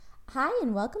Hi,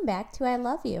 and welcome back to I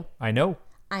Love You. I know.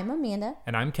 I'm Amanda.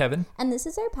 And I'm Kevin. And this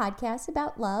is our podcast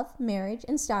about love, marriage,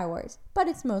 and Star Wars. But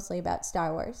it's mostly about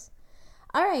Star Wars.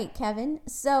 All right, Kevin.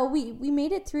 So we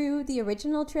made it through the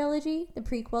original trilogy, the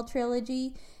prequel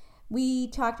trilogy. We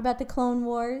talked about the Clone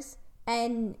Wars.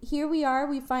 And here we are.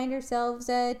 We find ourselves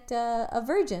at a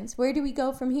Virgins. Where do we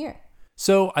go from here?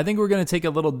 So I think we're going to take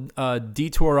a little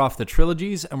detour off the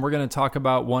trilogies, and we're going to talk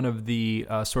about one of the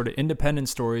sort of independent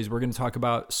stories. We're going to talk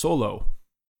about Solo,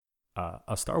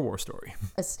 a Star Wars story.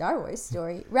 A Star Wars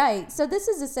story, right. So this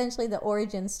is essentially the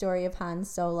origin story of Han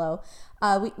Solo.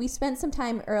 We spent some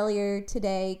time earlier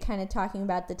today kind of talking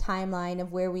about the timeline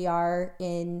of where we are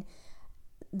in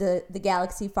the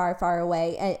galaxy far, far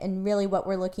away. And really what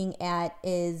we're looking at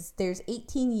is there's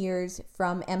 18 years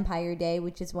from Empire Day,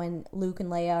 which is when Luke and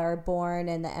Leia are born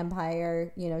and the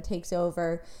Empire, takes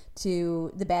over,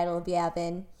 to the Battle of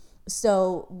Yavin.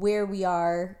 So where we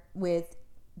are with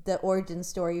the origin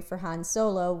story for Han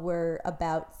Solo, we're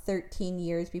about 13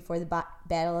 years before the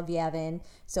Battle of Yavin,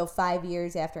 so 5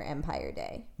 years after Empire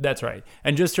Day. That's right.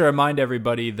 And just to remind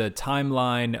everybody, the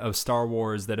timeline of Star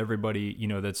Wars that everybody,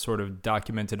 that's sort of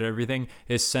documented everything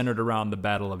is centered around the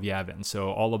Battle of Yavin.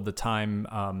 So all of the time,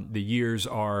 the years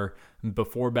are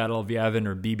before Battle of Yavin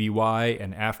or BBY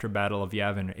and after Battle of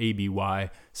Yavin or ABY.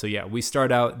 So yeah, we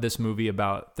start out this movie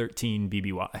about 13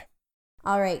 BBY.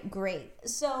 All right, great.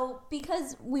 So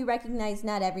because we recognize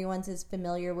not everyone's as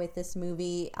familiar with this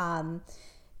movie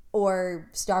or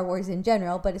Star Wars in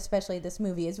general, but especially this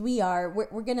movie as we are,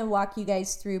 we're going to walk you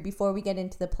guys through, before we get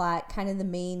into the plot, kind of the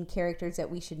main characters that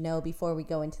we should know before we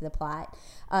go into the plot.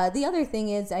 The other thing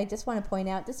is, I just want to point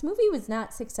out, this movie was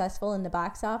not successful in the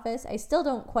box office. I still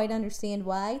don't quite understand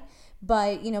why.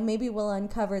 But, maybe we'll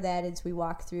uncover that as we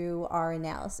walk through our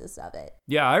analysis of it.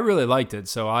 Yeah, I really liked it,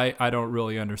 so I don't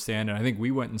really understand it. I think we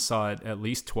went and saw it at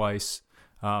least twice.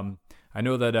 I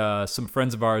know that some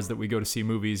friends of ours that we go to see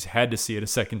movies had to see it a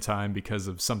second time because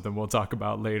of something we'll talk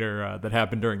about later that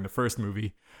happened during the first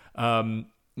movie.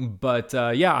 But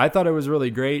I thought it was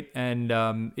really great, and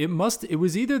it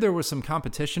was either there was some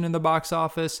competition in the box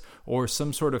office or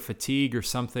some sort of fatigue or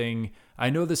something. I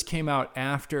know this came out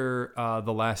after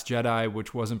The Last Jedi,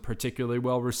 which wasn't particularly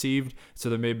well received, so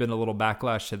there may have been a little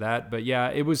backlash to that. But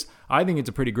yeah, I think it's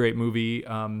a pretty great movie.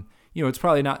 It's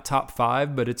probably not top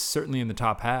 5, but it's certainly in the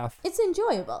top half. It's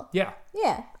enjoyable. Yeah.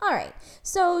 Yeah. All right.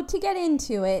 So to get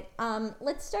into it,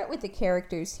 let's start with the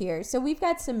characters here. So we've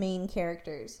got some main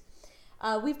characters.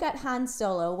 We've got Han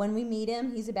Solo. When we meet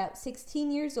him, he's about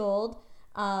 16 years old.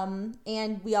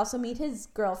 And we also meet his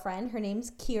girlfriend. Her name's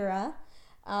Kira.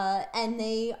 And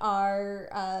they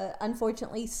are,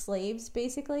 unfortunately, slaves,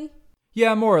 basically.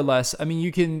 Yeah, more or less. I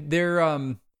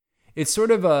mean, it's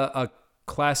sort of a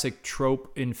classic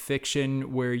trope in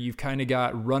fiction where you've kind of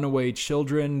got runaway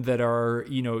children that are,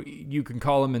 you can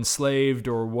call them enslaved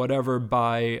or whatever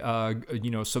by,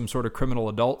 some sort of criminal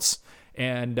adults.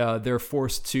 And they're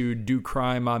forced to do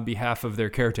crime on behalf of their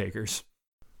caretakers.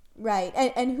 Right.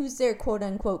 And who's their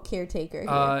quote-unquote caretaker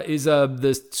here? Is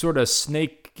this sort of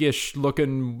snake-ish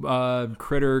looking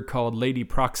critter called Lady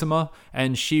Proxima,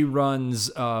 and she runs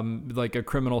like a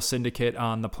criminal syndicate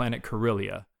on the planet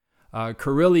Corellia.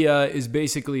 Corellia is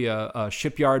basically a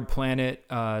shipyard planet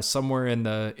somewhere in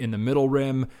the middle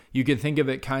rim. You can think of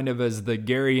it kind of as the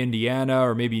Gary, Indiana,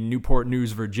 or maybe Newport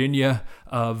News, Virginia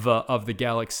of the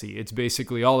galaxy. It's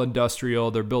basically all industrial.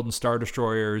 They're building star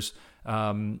destroyers.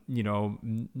 Not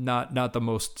the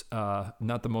most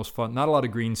fun. Not a lot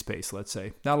of green space, let's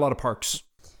say. Not a lot of parks.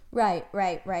 Right.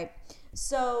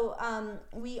 So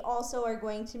we also are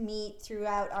going to meet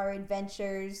throughout our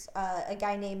adventures a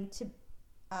guy named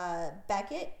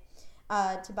Beckett,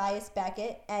 Tobias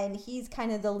Beckett, and he's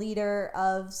kind of the leader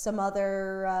of some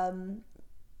other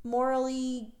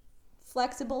morally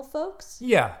flexible folks.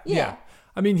 Yeah.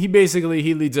 I mean, he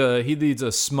leads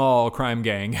a small crime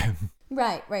gang.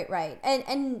 Right.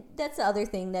 And that's the other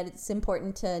thing that it's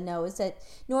important to know is that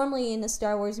normally in a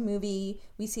Star Wars movie,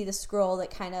 we see the scroll that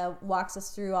kind of walks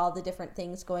us through all the different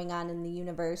things going on in the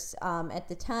universe at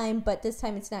the time. But this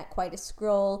time it's not quite a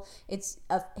scroll. It's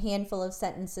a handful of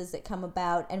sentences that come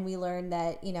about. And we learn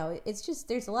that, it's just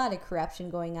there's a lot of corruption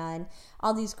going on.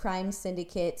 All these crime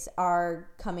syndicates are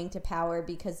coming to power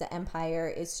because the Empire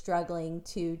is struggling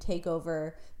to take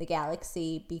over the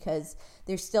galaxy because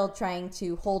they're still trying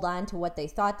to hold on to what they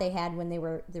thought they had when they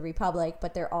were the Republic,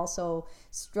 but they're also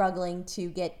struggling to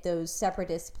get those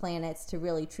separatist planets to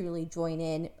really truly join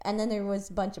in. And then there was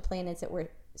a bunch of planets that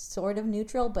were sort of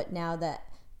neutral, but now the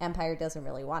Empire doesn't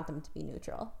really want them to be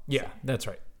neutral. Yeah, that's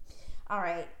right. All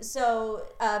right. So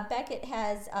Beckett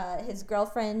has his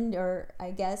girlfriend, or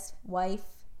I guess wife,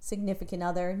 significant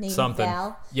other named Something.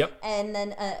 Val. Yep. And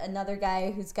then another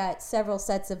guy who's got several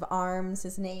sets of arms.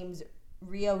 His name's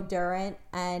Rio Durant.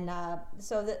 And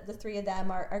so the three of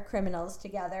them are criminals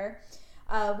together.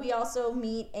 We also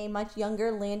meet a much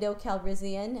younger Lando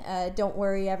Calrissian. Don't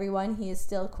worry, everyone. He is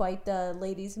still quite the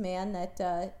ladies' man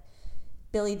that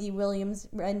Billy D. Williams'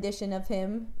 rendition of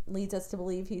him leads us to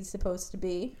believe he's supposed to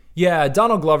be. Yeah,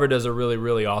 Donald Glover does a really,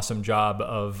 really awesome job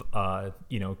of,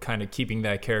 kind of keeping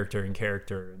that character in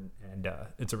character, and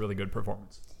it's a really good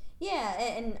performance. Yeah,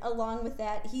 and along with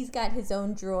that, he's got his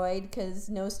own droid, because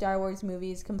no Star Wars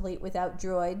movie is complete without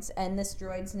droids, and this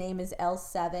droid's name is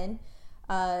L7.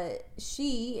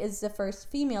 She is the first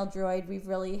female droid we've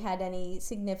really had any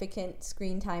significant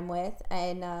screen time with,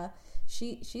 and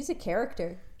she's a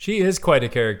character. She is quite a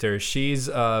character. She's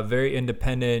very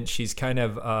independent. She's kind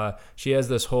of she has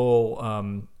this whole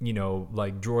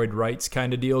like droid rights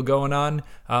kind of deal going on.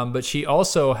 But she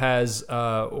also has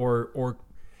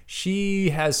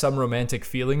she has some romantic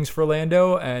feelings for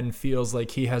Lando and feels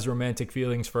like he has romantic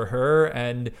feelings for her.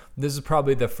 And this is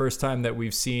probably the first time that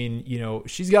we've seen,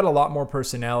 she's got a lot more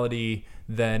personality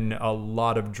than a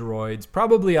lot of droids,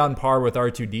 probably on par with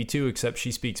R2-D2, except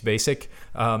she speaks basic.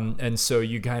 And so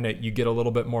you get a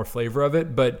little bit more flavor of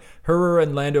it. But her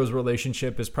and Lando's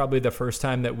relationship is probably the first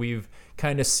time that we've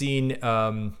kind of seen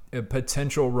a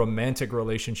potential romantic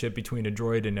relationship between a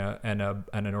droid and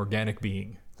an organic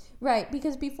being. Right,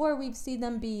 because before we've seen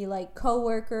them be like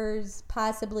co-workers,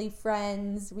 possibly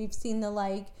friends. We've seen the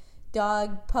like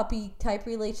dog-puppy type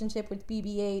relationship with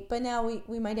BB-8, but now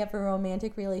we might have a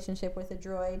romantic relationship with a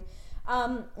droid.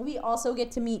 We also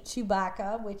get to meet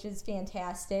Chewbacca, which is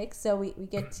fantastic. So we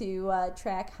get to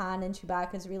track Han and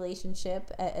Chewbacca's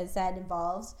relationship as that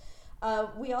evolves.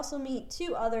 We also meet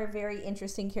two other very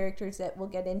interesting characters that we'll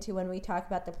get into when we talk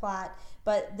about the plot.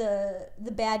 But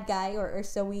the bad guy, or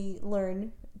so we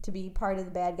learn to be part of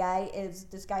the bad guy, is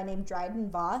this guy named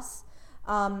Dryden Voss.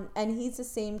 And he's the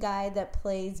same guy that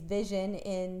plays Vision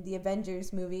in the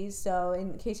Avengers movies. So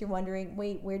in case you're wondering,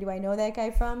 wait, where do I know that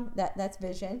guy from? That's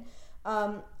Vision.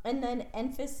 And then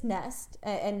Enfys Nest,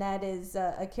 and that is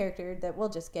a character that we'll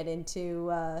just get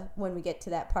into when we get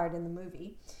to that part in the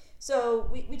movie. So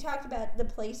we talked about the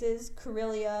places,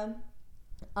 Corellia.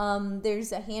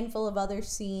 There's a handful of other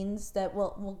scenes that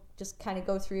we'll just kind of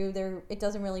go through. It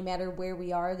doesn't really matter where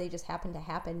we are. They just happen to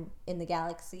happen in the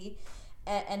galaxy.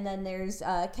 And then there's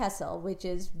Kessel, which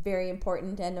is very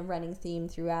important and a running theme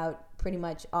throughout pretty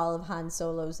much all of Han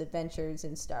Solo's adventures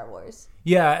in Star Wars.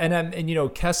 Yeah,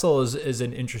 and Kessel is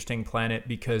an interesting planet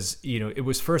because it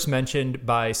was first mentioned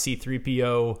by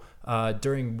C-3PO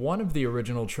during one of the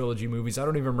original trilogy movies. I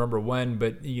don't even remember when,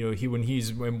 but when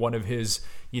he's in one of his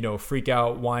freak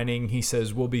out whining, he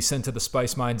says we'll be sent to the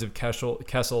spice mines of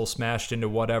Kessel, smashed into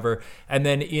whatever. And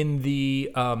then in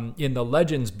the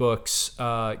Legends books,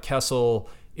 Kessel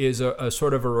is a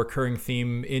sort of a recurring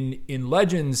theme in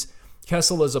Legends.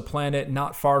 Kessel is a planet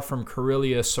not far from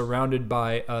Corellia, surrounded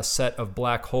by a set of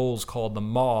black holes called the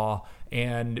Maw.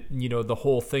 And the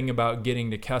whole thing about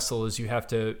getting to Kessel is you have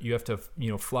to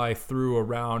fly through,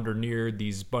 around, or near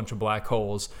these bunch of black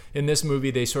holes. In this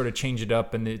movie, they sort of change it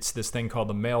up, and it's this thing called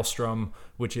the Maelstrom,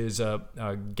 which is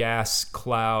a gas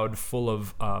cloud full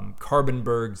of carbon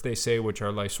bergs, they say, which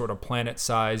are like sort of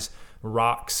planet-size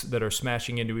rocks that are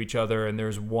smashing into each other, and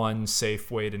there's one safe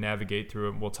way to navigate through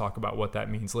it, and we'll talk about what that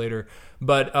means later.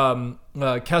 But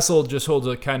Kessel just holds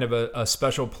a kind of a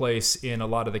special place in a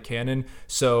lot of the canon.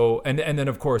 So, and then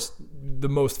of course, the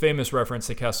most famous reference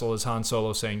to Kessel is Han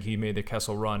Solo saying he made the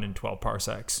Kessel Run in 12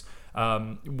 parsecs,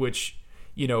 which,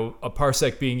 a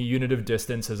parsec being a unit of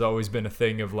distance has always been a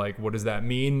thing of like, what does that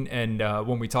mean? And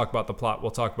when we talk about the plot, we'll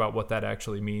talk about what that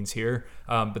actually means here.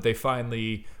 But they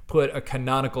finally put a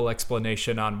canonical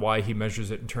explanation on why he measures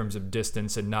it in terms of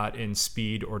distance and not in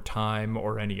speed or time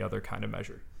or any other kind of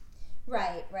measure.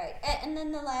 Right. And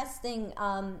then the last thing,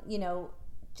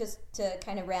 just to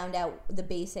kind of round out the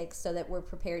basics so that we're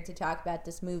prepared to talk about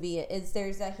this movie, is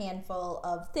there's a handful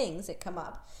of things that come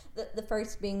up. The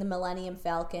first being the Millennium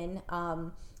Falcon.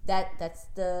 That's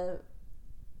the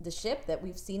ship that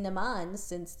we've seen them on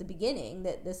since the beginning.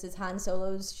 That this is Han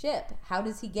Solo's ship. How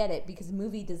does he get it? Because the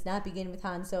movie does not begin with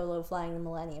Han Solo flying the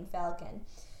Millennium Falcon.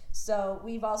 So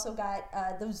we've also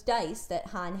got those dice that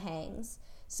Han hangs.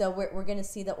 So we're going to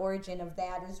see the origin of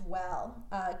that as well.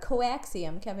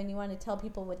 Coaxium, Kevin, you want to tell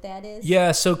people what that is?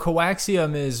 Yeah, so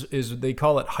coaxium is they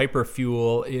call it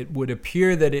hyperfuel. It would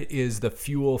appear that it is the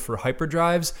fuel for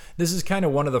hyperdrives. This is kind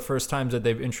of one of the first times that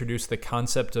they've introduced the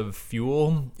concept of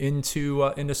fuel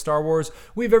into Star Wars.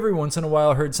 We've every once in a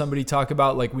while heard somebody talk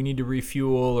about like we need to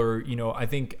refuel, or I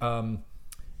think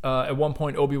at one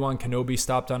point Obi-Wan Kenobi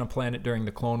stopped on a planet during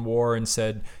the Clone War and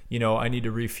said, I need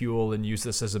to refuel and use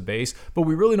this as a base. But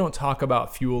we really don't talk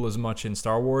about fuel as much in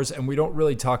Star Wars, and we don't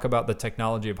really talk about the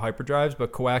technology of hyperdrives,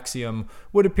 but coaxium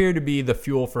would appear to be the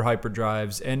fuel for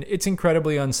hyperdrives, and it's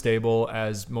incredibly unstable,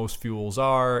 as most fuels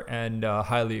are, and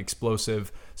highly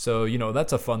explosive. So,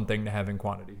 that's a fun thing to have in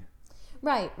quantity.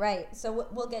 Right. So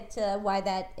we'll get to why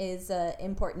that is an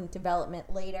important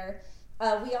development later.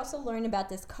 We also learn about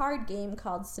this card game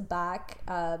called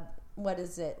Sabacc. What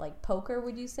is it, like poker,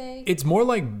 would you say? It's more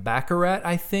like Baccarat,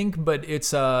 I think, but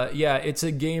it's a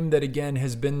game that, again,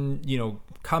 has been,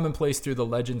 commonplace through the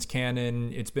Legends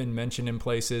canon. It's been mentioned in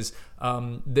places.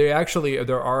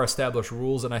 There are established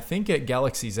rules, and I think at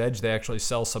Galaxy's Edge they actually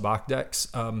sell Sabacc decks.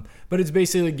 But it's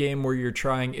basically a game where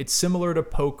it's similar to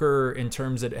poker in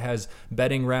terms that it has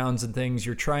betting rounds and things.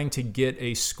 You're trying to get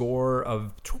a score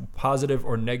of positive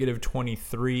or negative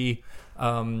 23.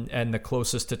 And the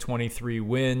closest to 23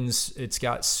 wins. It's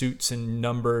got suits and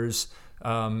numbers.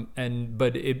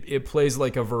 But it plays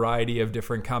like a variety of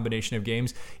different combination of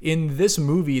games. In this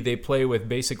movie, they play with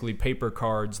basically paper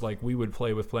cards like we would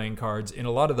play with playing cards. In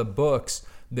a lot of the books,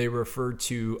 they refer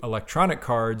to electronic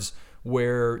cards,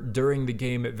 where during the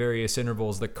game at various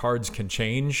intervals, the cards can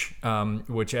change,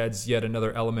 which adds yet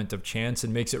another element of chance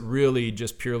and makes it really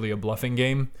just purely a bluffing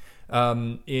game.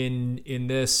 In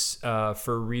this,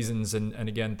 for reasons, and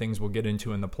again, things we'll get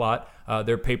into in the plot,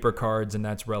 they're paper cards, and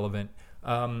that's relevant.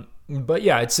 But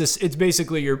yeah, it's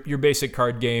basically your basic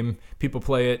card game. People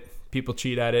play it, people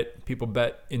cheat at it, people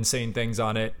bet insane things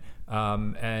on it.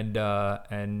 And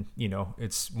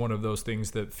it's one of those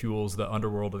things that fuels the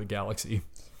underworld of the galaxy.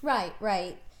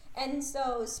 Right. And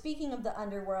so, speaking of the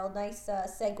underworld, nice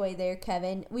segue there,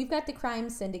 Kevin. We've got the crime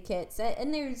syndicates,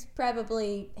 and there's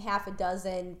probably half a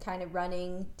dozen kind of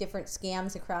running different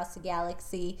scams across the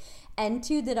galaxy. And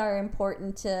two that are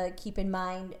important to keep in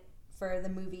mind for the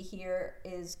movie here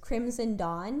is Crimson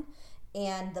Dawn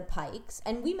and the Pikes.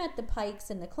 And we met the Pikes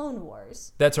in the Clone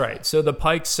Wars. That's right. So the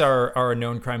Pikes are a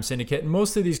known crime syndicate. And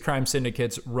most of these crime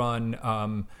syndicates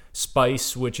run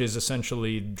spice, which is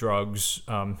essentially drugs.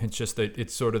 It's just that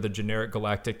it's sort of the generic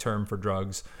galactic term for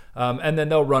drugs. And then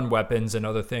they'll run weapons and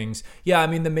other things. Yeah, I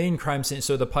mean, the main crime syndicate.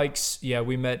 So the Pikes,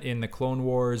 we met in the Clone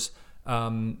Wars.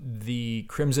 The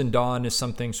Crimson Dawn is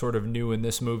something sort of new in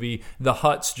this movie. The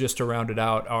Hutts, just to round it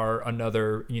out, are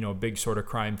another, big sort of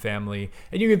crime family.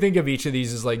 And you can think of each of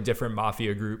these as like different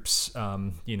mafia groups,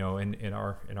 in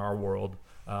our world.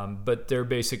 But they're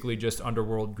basically just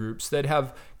underworld groups that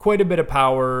have quite a bit of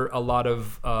power, a lot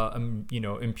of,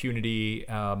 impunity,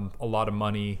 a lot of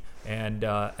money,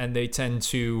 and they tend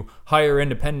to hire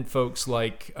independent folks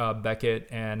like Beckett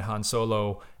and Han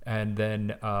Solo, and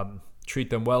then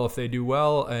treat them well if they do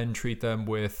well, and treat them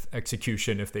with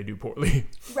execution if they do poorly.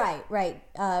 Right.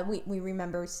 We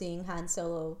remember seeing Han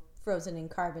Solo frozen in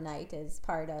carbonite as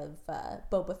part of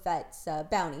Boba Fett's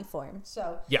bounty form.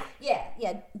 So yeah,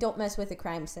 don't mess with the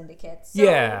crime syndicates. So,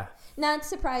 yeah. Not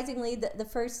surprisingly, the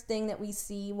first thing that we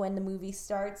see when the movie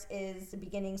starts is the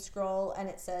beginning scroll, and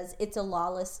it says, "It's a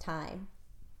lawless time."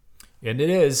 And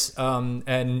it is, and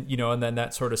then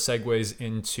that sort of segues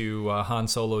into Han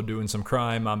Solo doing some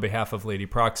crime on behalf of Lady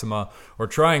Proxima, or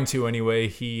trying to anyway.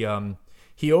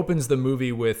 He opens the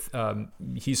movie with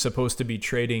he's supposed to be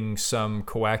trading some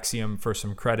coaxium for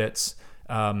some credits,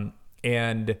 and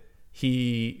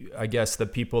I guess the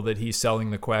people that he's selling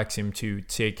the coaxium to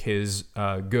take his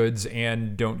goods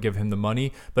and don't give him the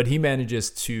money, but he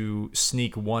manages to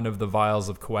sneak one of the vials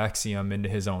of coaxium into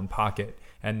his own pocket,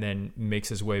 and then makes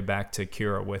his way back to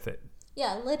Kira with it.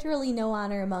 Yeah, literally no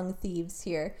honor among thieves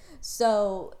here.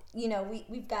 So,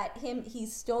 we've got him.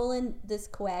 He's stolen this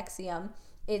coaxium.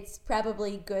 It's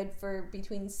probably good for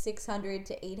between 600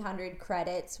 to 800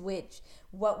 credits, which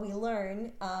what we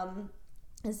learn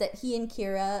is that he and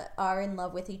Kira are in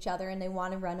love with each other, and they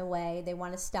want to run away. They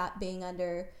want to stop being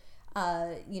under,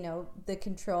 the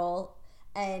control,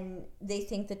 and they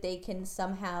think that they can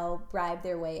somehow bribe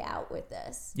their way out with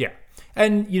this. Yeah.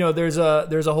 And, there's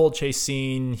a whole chase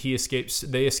scene.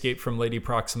 They escape from Lady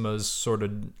Proxima's sort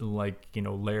of like,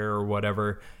 lair or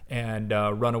whatever, and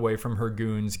run away from her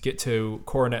goons, get to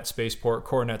Coronet Spaceport.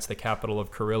 Coronet's the capital of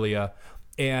Corellia.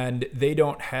 And they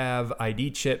don't have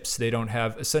ID chips. They don't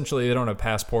have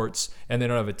passports, and they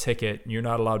don't have a ticket. You're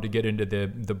not allowed to get into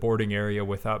the boarding area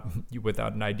without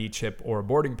an ID chip or a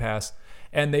boarding pass.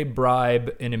 And they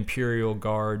bribe an Imperial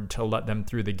guard to let them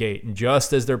through the gate. And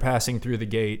just as they're passing through the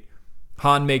gate,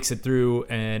 Han makes it through,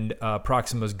 and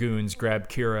Proxima's goons grab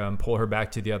Kira and pull her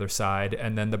back to the other side.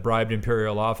 And then the bribed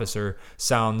Imperial officer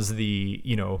sounds the,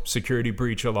 security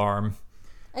breach alarm.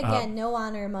 Again, no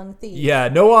honor among thieves. Yeah,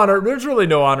 no honor. There's really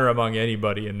no honor among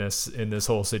anybody in this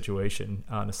whole situation,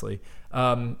 honestly.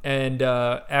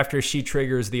 After she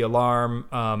triggers the alarm,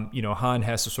 Han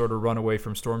has to sort of run away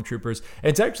from stormtroopers.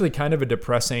 It's actually kind of a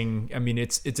depressing. I mean,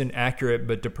 it's an accurate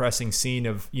but depressing scene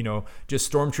of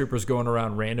just stormtroopers going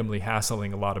around randomly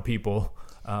hassling a lot of people.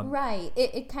 Right.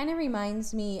 It kind of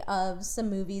reminds me of some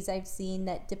movies I've seen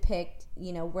that depict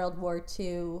World War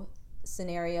II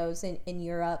scenarios in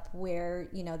Europe where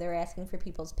they're asking for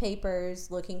people's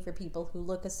papers, looking for people who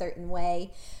look a certain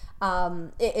way.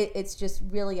 It's just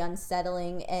really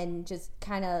unsettling and just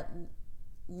kind of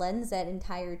lends that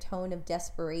entire tone of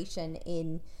desperation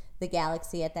in the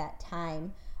galaxy at that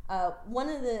time. One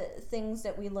of the things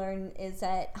that we learn is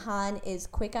that Han is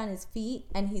quick on his feet,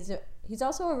 and he's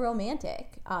also a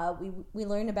romantic. We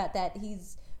learn about that.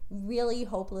 He's really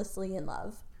hopelessly in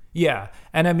love. Yeah,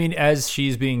 and I mean, as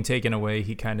she's being taken away,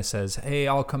 he kind of says, "Hey,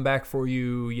 I'll come back for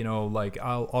you."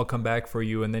 I'll come back for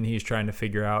you, and then he's trying to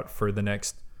figure out for the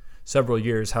next several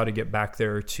years how to get back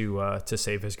there to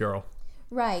save his girl.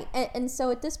 Right, and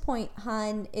so at this point,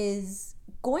 Han is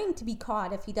going to be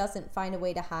caught if he doesn't find a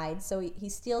way to hide. So he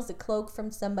steals a cloak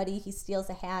from somebody, he steals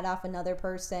a hat off another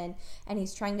person, and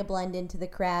he's trying to blend into the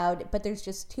crowd. But there's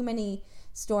just too many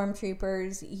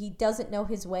stormtroopers. He doesn't know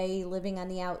his way living on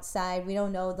the outside. We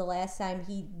don't know the last time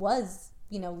he was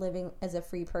living as a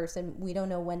free person. We don't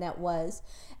know when that was.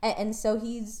 And so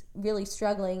he's really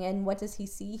struggling. And what does he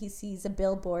see? He sees a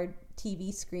billboard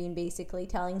TV screen basically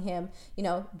telling him,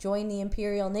 join the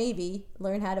Imperial Navy,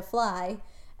 learn how to fly.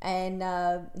 And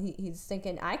he's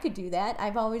thinking, I could do that.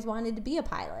 I've always wanted to be a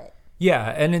pilot. Yeah,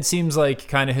 and it seems like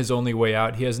kind of his only way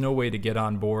out. He has no way to get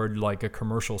on board like a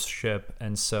commercial ship.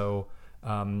 And so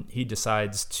he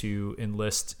decides to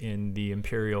enlist in the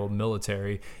Imperial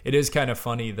military. It is kind of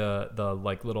funny, the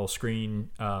like little screen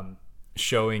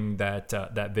showing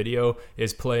that video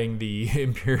is playing the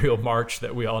Imperial March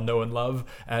that we all know and love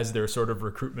as their sort of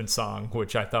recruitment song,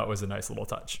 which I thought was a nice little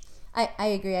touch. I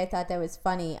agree. I thought that was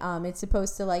funny. It's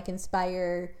supposed to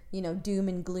inspire, doom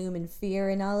and gloom and fear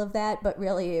and all of that, but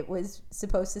really it was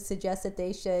supposed to suggest that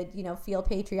they should, feel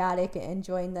patriotic and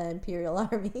join the Imperial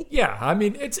Army. Yeah, I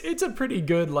mean it's a pretty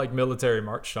good military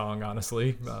march song,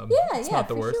 honestly. It's not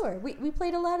the worst. Sure. We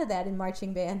played a lot of that in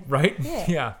marching band. Right?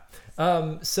 Yeah.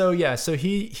 So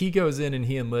he goes in and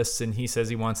he enlists and he says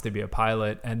he wants to be a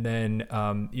pilot, and then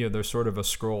there's sort of a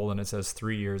scroll and it says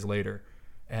 3 years later.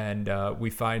 And we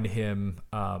find him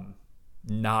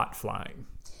not flying.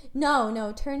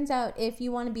 No. Turns out if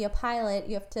you want to be a pilot,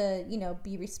 you have to,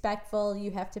 be respectful.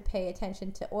 You have to pay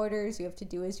attention to orders. You have to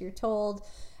do as you're told.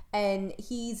 And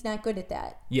he's not good at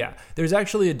that. Yeah. There's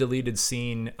actually a deleted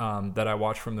scene that I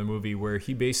watched from the movie where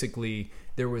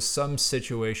there was some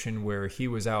situation where he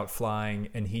was out flying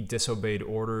and he disobeyed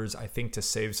orders, I think, to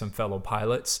save some fellow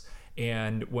pilots.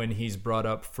 And when he's brought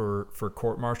up for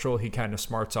court-martial, he kind of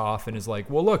smarts off and is like,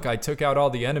 well, look, I took out all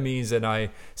the enemies and I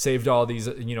saved all these,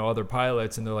 other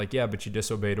pilots. And they're like, yeah, but you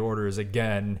disobeyed orders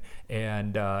again.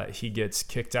 And he gets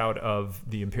kicked out of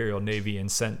the Imperial Navy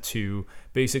and sent to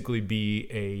basically be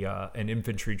an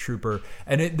infantry trooper.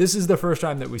 And this is the first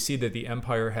time that we see that the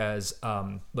Empire has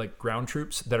ground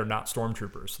troops that are not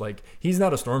stormtroopers. He's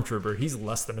not a stormtrooper. He's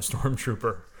less than a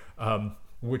stormtrooper.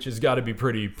 Which has got to be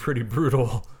pretty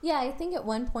brutal. Yeah, I think at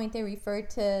one point they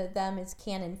referred to them as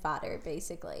cannon fodder,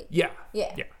 basically. Yeah.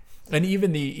 And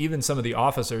even some of the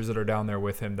officers that are down there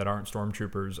with him that aren't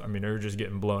stormtroopers, I mean, they're just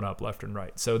getting blown up left and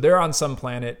right. So they're on some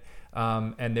planet,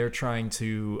 and they're trying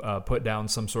to put down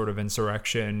some sort of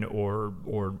insurrection or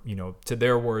to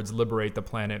their words, liberate the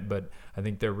planet. But I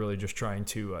think they're really just trying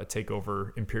to take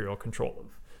over Imperial control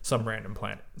of some random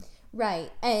planet. Right,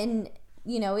 and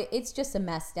it's just a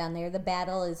mess down there. The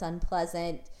battle is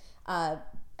unpleasant.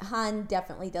 Han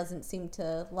definitely doesn't seem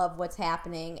to love what's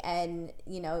happening, and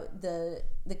the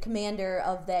commander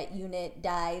of that unit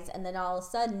dies, and then all of a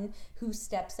sudden, who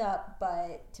steps up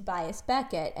but Tobias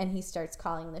Beckett, and he starts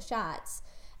calling the shots.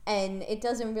 And it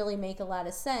doesn't really make a lot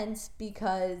of sense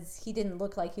because he didn't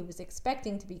look like he was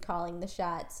expecting to be calling the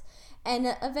shots.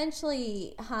 And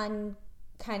eventually, Han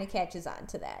kind of catches on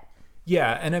to that.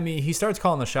 Yeah, and I mean, he starts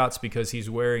calling the shots because he's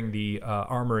wearing the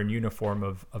armor and uniform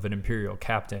of an Imperial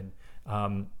captain.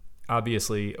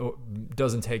 Obviously,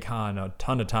 doesn't take Han a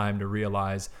ton of time to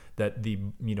realize that the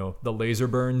laser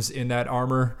burns in that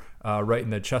armor right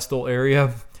in the chestal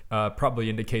area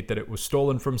probably indicate that it was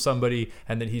stolen from somebody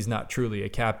and that he's not truly a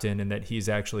captain and that he's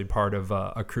actually part of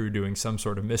a crew doing some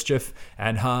sort of mischief.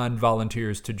 And Han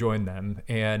volunteers to join them.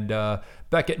 And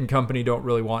Beckett and company don't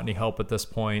really want any help at this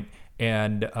point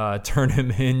and turn him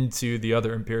into the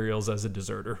other Imperials as a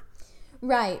deserter.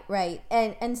 Right.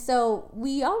 And so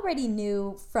we already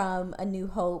knew from A New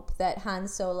Hope that Han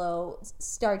Solo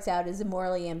starts out as a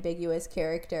morally ambiguous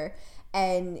character.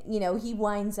 And, he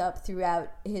winds up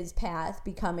throughout his path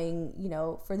becoming,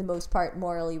 for the most part,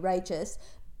 morally righteous.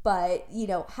 But,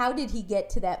 how did he get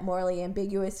to that morally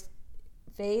ambiguous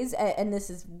phase? And this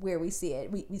is where we see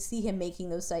it. We see him making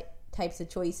those types of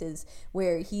choices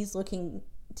where he's looking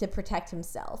to protect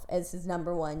himself as his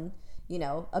number one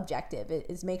objective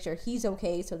is make sure he's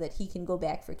okay so that he can go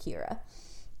back for Kira.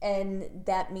 And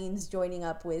that means joining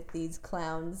up with these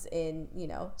clowns in,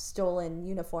 stolen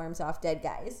uniforms off dead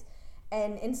guys.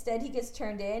 And instead he gets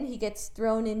turned in. He gets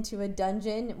thrown into a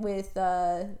dungeon with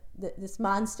this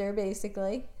monster,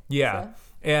 basically. Yeah.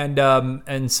 So.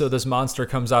 And so this monster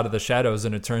comes out of the shadows,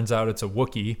 and it turns out it's a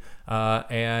Wookiee.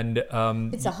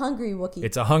 It's a hungry Wookiee.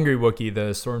 It's a hungry Wookiee.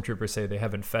 The stormtroopers say they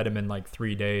haven't fed him in like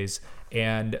 3 days.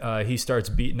 And he starts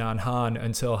beating on Han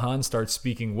until Han starts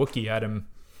speaking Wookiee at him.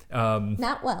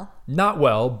 Not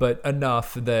well, but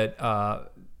enough that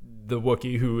the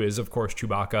Wookiee, who is, of course,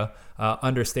 Chewbacca,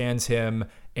 understands him,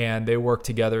 and they work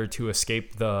together to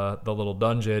escape the little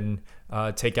dungeon,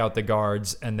 take out the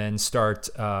guards, and then start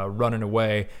running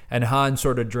away. And Han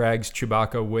sort of drags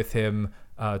Chewbacca with him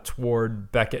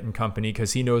toward Beckett and company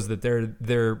because he knows that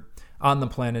they're on the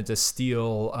planet to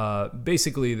steal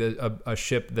basically a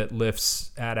ship that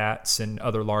lifts AT-ATs and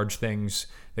other large things.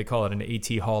 They call it an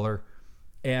AT hauler.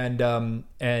 And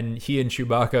he and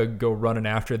Chewbacca go running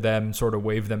after them, sort of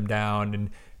wave them down. And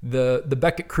the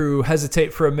Beckett crew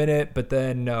hesitate for a minute, but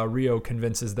then Rio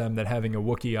convinces them that having a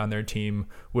Wookiee on their team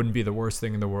wouldn't be the worst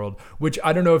thing in the world. Which,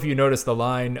 I don't know if you noticed the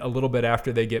line a little bit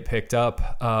after they get picked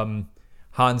up.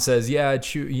 Han says, yeah,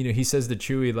 he says to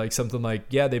Chewie like something like,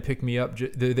 yeah, they picked me up.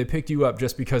 They picked you up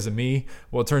just because of me.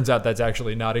 Well, it turns out that's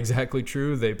actually not exactly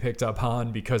true. They picked up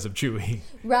Han because of Chewie.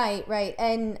 Right.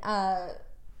 And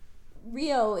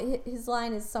Rio, his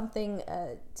line is something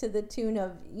to the tune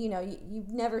of,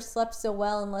 you've never slept so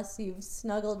well unless you've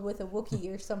snuggled with a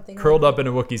Wookiee or something. Curled up in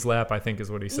a Wookiee's lap, I think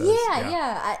is what he says.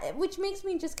 Yeah. Which makes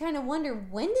me just kind of wonder,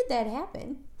 when did that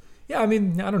happen? Yeah, I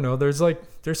mean, I don't know. There's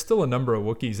still a number of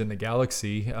Wookiees in the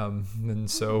galaxy.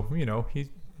 And so,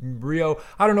 Rio,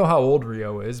 I don't know how old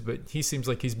Rio is, but he seems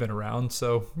like he's been around.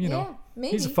 So,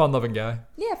 maybe. He's a fun-loving guy.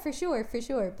 Yeah, for sure.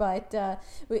 But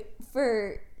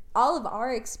for all of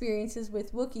our experiences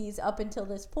with Wookiees up until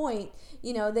this point,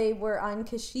 they were on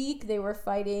Kashyyyk, they were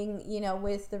fighting,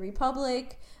 with the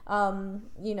Republic.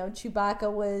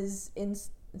 Chewbacca was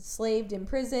enslaved in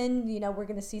prison. We're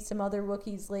going to see some other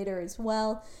Wookiees later as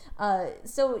well.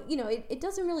 So, it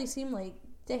doesn't really seem like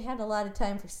they had a lot of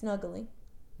time for snuggling.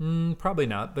 Probably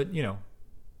not, but,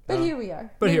 But here we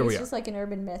are. But maybe here we are. It's just like an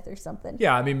urban myth or something.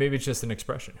 Yeah, I mean, maybe it's just an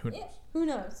expression. Who knows? Yeah, who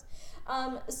knows?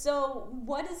 So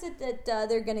what is it that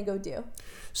they're going to go do?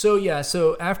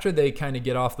 So after they kind of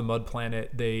get off the mud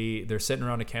planet, they're sitting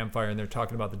around a campfire and they're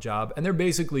talking about the job, and they're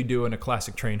basically doing a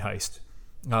classic train heist.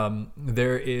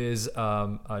 There is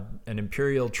an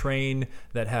Imperial train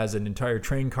that has an entire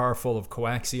train car full of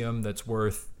coaxium that's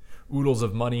worth oodles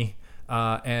of money.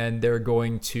 And they're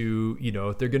going to,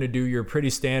 do your pretty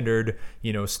standard,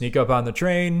 sneak up on the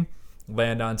train,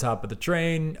 land on top of the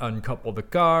train, uncouple the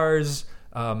cars.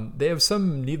 They have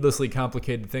some needlessly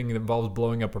complicated thing that involves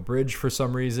blowing up a bridge for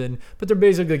some reason, but they're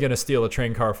basically going to steal a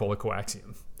train car full of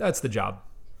coaxium. That's the job.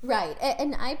 Right.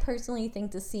 And I personally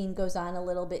think the scene goes on a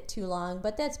little bit too long,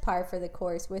 but that's par for the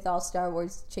course with all Star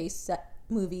Wars chase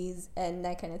movies and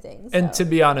that kind of thing. So. And to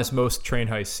be honest, most train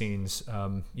heist scenes,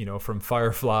 from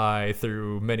Firefly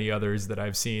through many others that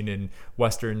I've seen in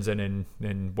Westerns and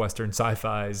in Western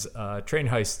sci-fis, train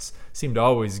heists seem to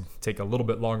always take a little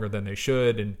bit longer than they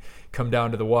should and come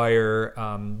down to the wire.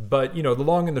 But, the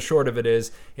long and the short of it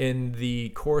is, in the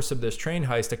course of this train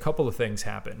heist, a couple of things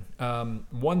happen.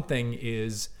 One thing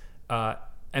is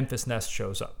Enfys Nest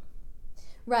shows up.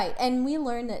 Right, and we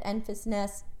learn that Enfys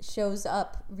Nest shows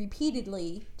up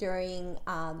repeatedly during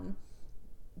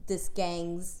this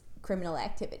gang's criminal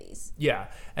activities. Yeah,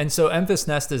 and so Enfys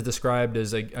Nest is described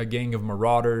as a gang of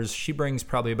marauders. She brings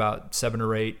probably about 7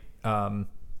 or 8,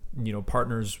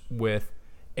 partners with,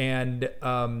 and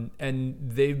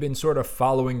they've been sort of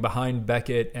following behind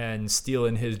Beckett and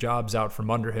stealing his jobs out from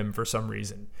under him for some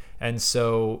reason. And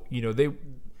so,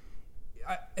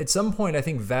 at some point, I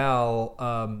think Val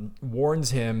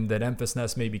warns him that Enfys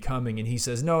Nest may be coming, and he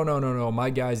says, no, my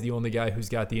guy's the only guy who's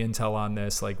got the intel on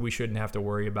this. Like, we shouldn't have to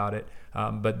worry about it.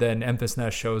 But then Enfys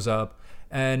Nest shows up,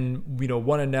 and,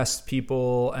 one of Nest's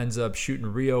people ends up shooting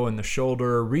Rio in the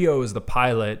shoulder. Rio is the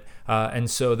pilot,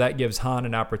 and so that gives Han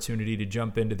an opportunity to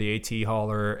jump into the AT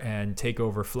hauler and take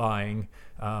over flying.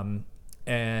 And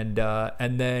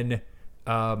then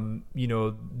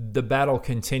The battle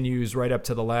continues right up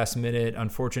to the last minute.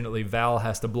 Unfortunately, Val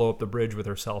has to blow up the bridge with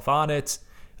herself on it.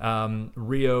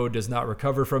 Rio does not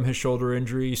recover from his shoulder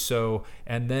injury.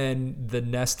 And then the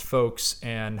Nest folks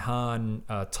and Han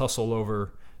tussle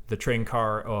over the train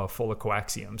car full of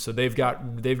coaxium. So they've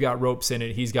got ropes in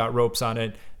it. He's got ropes on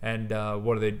it. And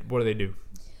what do they do?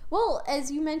 Well, as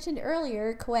you mentioned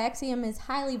earlier, coaxium is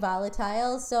highly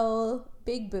volatile, so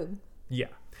big boom. Yeah.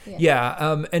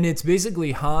 And it's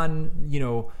basically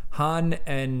Han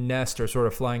and Nest are sort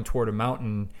of flying toward a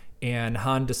mountain, and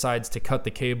Han decides to cut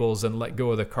the cables and let go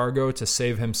of the cargo to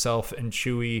save himself and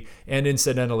Chewie, and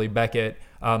incidentally Beckett.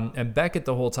 And Beckett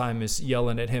the whole time is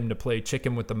yelling at him to play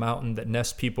chicken with the mountain that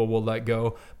Nest people will let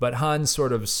go. But Han's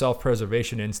sort of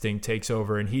self-preservation instinct takes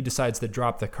over, and he decides to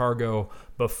drop the cargo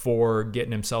before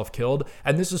getting himself killed.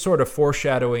 And this is sort of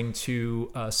foreshadowing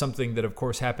to something that, of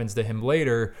course, happens to him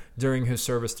later during his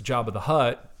service to Jabba the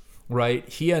Hutt. Right,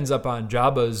 he ends up on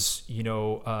Jabba's,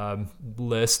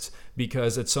 list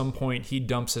because at some point he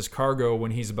dumps his cargo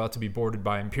when he's about to be boarded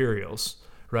by Imperials.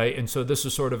 Right, and so this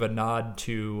is sort of a nod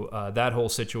to that whole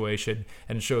situation,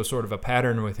 and it shows sort of a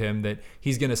pattern with him that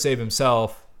he's going to save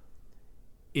himself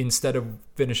instead of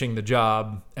finishing the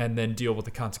job and then deal with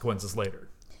the consequences later.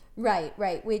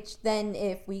 Right. Which then,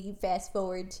 if we fast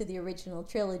forward to the original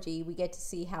trilogy, we get to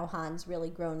see how Han's really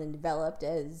grown and developed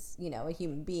as, a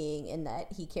human being, in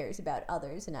that he cares about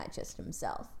others and not just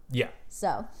himself. Yeah.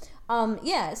 So,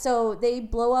 so they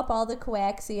blow up all the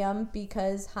coaxium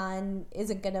because Han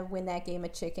isn't going to win that game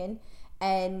of chicken.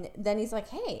 And then he's like,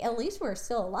 hey, at least we're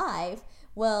still alive.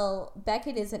 Well,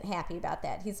 Beckett isn't happy about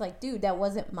that. He's like, dude, that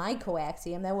wasn't my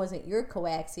coaxium. That wasn't your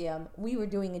coaxium. We were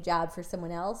doing a job for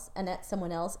someone else, and that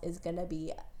someone else is going to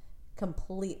be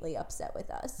completely upset with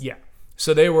us. Yeah.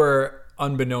 So they were,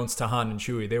 unbeknownst to Han and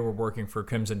Chewie, they were working for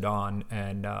Crimson Dawn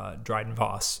and Dryden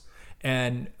Voss.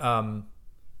 And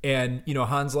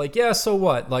Han's like, yeah, so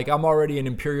what? Like, I'm already an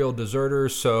Imperial deserter,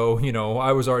 so,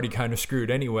 I was already kind of screwed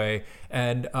anyway.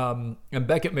 And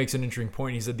Beckett makes an interesting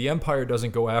point. He said, the Empire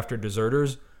doesn't go after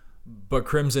deserters, but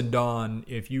Crimson Dawn,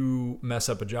 if you mess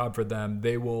up a job for them,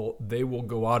 they will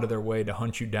go out of their way to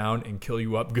hunt you down and kill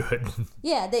you up good.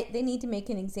 Yeah, they need to make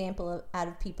an example out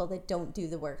of people that don't do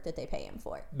the work that they pay them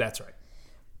for. That's right.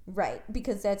 Right,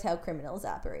 because that's how criminals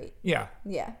operate. Yeah.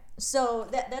 Yeah. So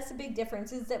that's the big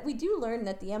difference, is that we do learn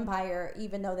that the Empire,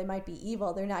 even though they might be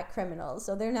evil, they're not criminals.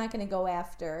 So they're not going to go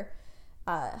after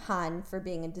Han for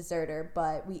being a deserter,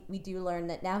 but we do learn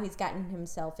that now he's gotten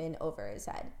himself in over his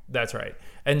head. That's right.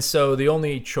 And so the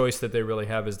only choice that they really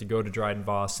have is to go to Dryden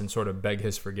Voss and sort of beg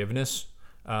his forgiveness.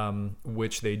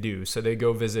 Which they do. So they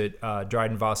go visit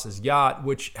Dryden Voss's yacht,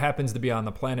 which happens to be on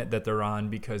the planet that they're on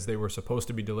because they were supposed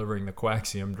to be delivering the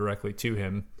coaxium directly to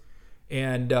him.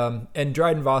 And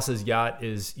Dryden Voss's yacht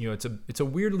is, it's a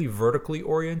weirdly vertically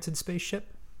oriented spaceship.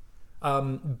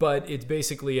 But it's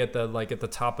basically at the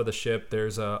top of the ship.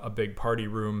 There's a big party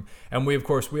room, and we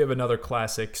have another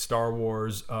classic Star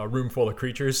Wars room full of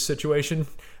creatures situation.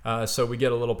 So we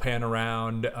get a little pan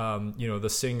around. The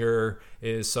singer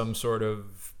is some sort of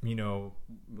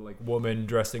like woman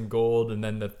dressed in gold, and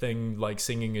then the thing like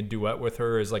singing a duet with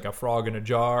her is like a frog in a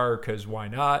jar, because why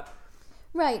not?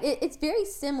 Right. It's very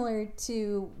similar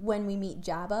to when we meet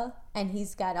Jabba and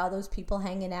he's got all those people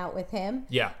hanging out with him.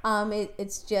 Yeah.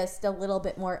 It's just a little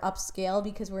bit more upscale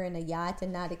because we're in a yacht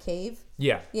and not a cave.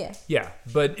 Yeah. Yeah. Yeah.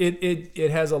 But it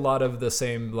has a lot of the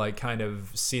same like kind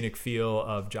of scenic feel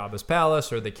of Jabba's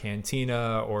palace or the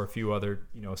cantina or a few other,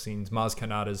 scenes, Maz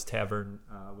Kanata's tavern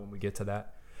when we get to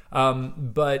that.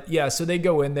 But yeah, so they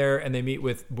go in there and they meet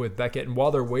with Beckett, and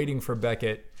while they're waiting for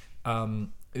Beckett,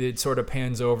 it sort of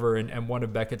pans over and one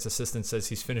of Beckett's assistants says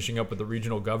he's finishing up with the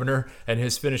regional governor, and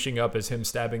his finishing up is him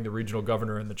stabbing the regional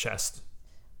governor in the chest.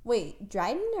 Wait,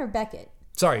 Dryden or Beckett?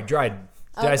 Sorry, Dryden.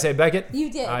 Did Okay. I say Beckett? You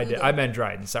did. I did. I meant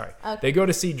Dryden. Sorry. Okay. They go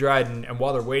to see Dryden, and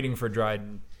while they're waiting for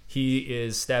Dryden, he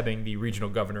is stabbing the regional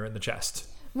governor in the chest.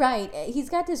 Right. He's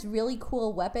got this really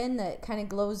cool weapon that kind of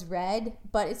glows red,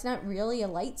 but it's not really a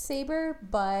lightsaber,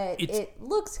 but it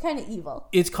looks kind of evil.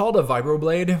 It's called a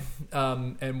vibroblade,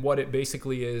 and what it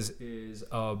basically is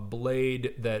a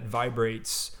blade that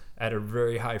vibrates at a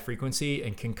very high frequency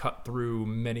and can cut through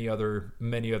many other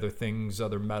things,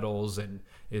 other metals, and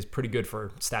is pretty good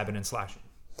for stabbing and slashing.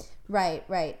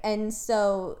 Right. And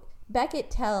so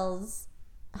Beckett tells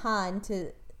Han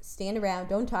to stand around,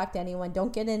 don't talk to anyone,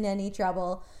 don't get in any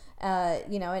trouble,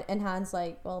 and Han's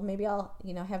like, well, maybe I'll,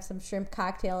 have some shrimp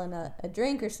cocktail and a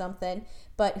drink or something.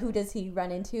 But who does he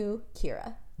run into?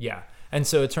 Kira. Yeah. And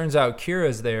so it turns out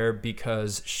Kira's there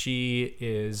because she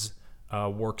is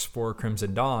works for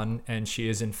Crimson Dawn, and she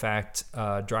is in fact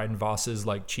Dryden Voss's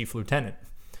like chief lieutenant.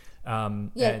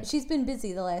 She's been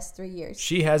busy the last 3 years.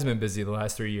 She has been busy the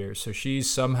last 3 years. So she's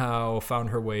somehow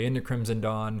found her way into Crimson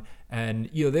Dawn. And,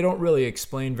 they don't really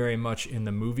explain very much in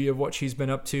the movie of what she's been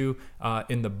up to.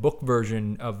 In the book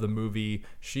version of the movie,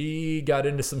 she got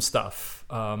into some stuff.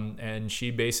 And she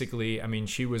basically,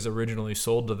 she was originally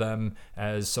sold to them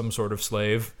as some sort of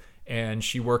slave. And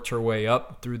she worked her way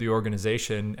up through the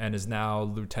organization and is now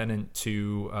lieutenant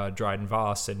to Dryden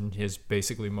Voss and his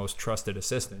basically most trusted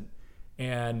assistant.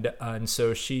 And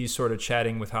so she's sort of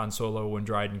chatting with Han Solo when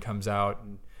Dryden comes out,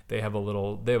 and they have a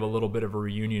little bit of a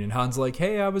reunion. And Han's like,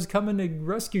 "Hey, I was coming to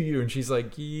rescue you," and she's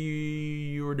like,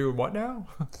 "You were doing what now?"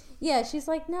 Yeah, she's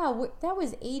like, "No, that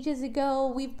was ages ago.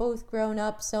 We've both grown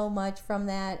up so much from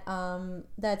that.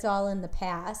 That's all in the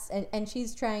past." And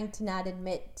she's trying to not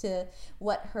admit to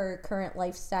what her current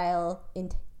lifestyle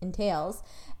entails.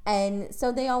 And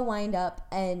so they all wind up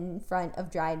in front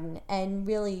of Dryden, and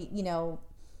really,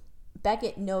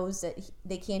 Beckett knows that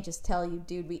they can't just tell you,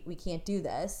 dude, we can't do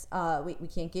this. We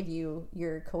can't give you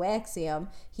your coaxium.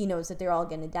 He knows that they're all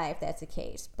going to die if that's the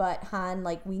case. But Han,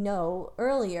 like we know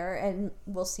earlier, and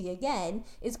we'll see again,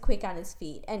 is quick on his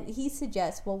feet. And he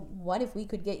suggests, well, what if we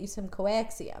could get you some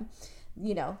coaxium?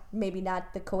 Maybe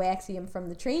not the coaxium from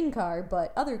the train car,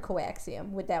 but other coaxium.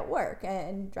 Would that work?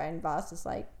 And Dryden Voss is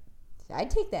like,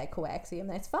 I'd take that coaxium.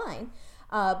 That's fine.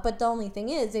 But the only thing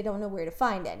is, they don't know where to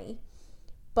find any.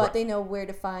 But right. They know where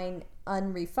to find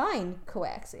unrefined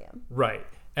coaxium. Right.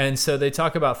 And so they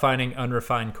talk about finding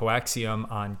unrefined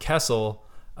coaxium on Kessel,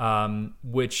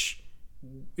 which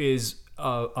is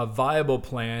a viable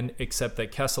plan, except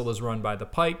that Kessel is run by the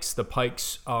Pikes. The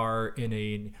Pikes are in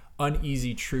an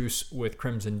uneasy truce with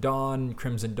Crimson Dawn.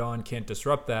 Crimson Dawn can't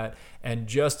disrupt that. And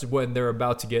just when they're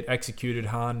about to get executed,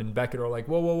 Han and Beckett are like,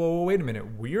 whoa, wait a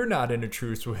minute. We're not in a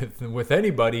truce with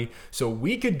anybody, so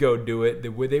we could go do it.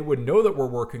 They would know that we're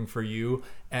working for you.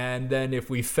 And then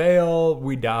if we fail,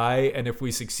 we die. And if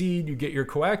we succeed, you get your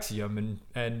coaxium.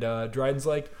 And Dryden's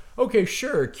like, okay,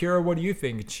 sure. Kira, what do you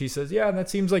think? And she says, yeah,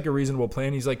 that seems like a reasonable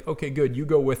plan. He's like, okay, good. You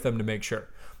go with them to make sure.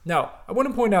 Now, I want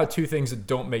to point out two things that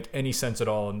don't make any sense at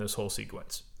all in this whole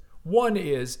sequence. One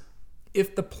is,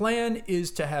 if the plan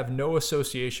is to have no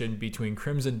association between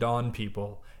Crimson Dawn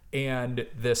people and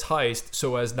this heist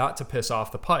so as not to piss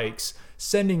off the Pikes,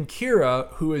 sending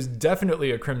Kira, who is definitely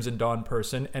a Crimson Dawn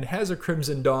person and has a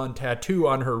Crimson Dawn tattoo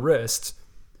on her wrist,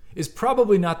 is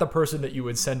probably not the person that you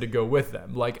would send to go with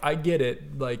them. Like, I get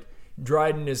it, like,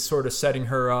 Dryden is sort of setting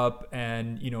her up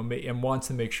and, and wants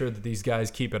to make sure that these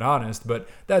guys keep it honest, but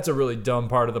that's a really dumb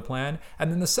part of the plan. And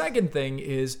then the second thing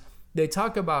is they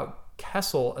talk about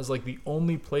Kessel as like the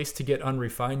only place to get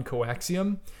unrefined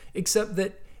coaxium, except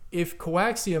that if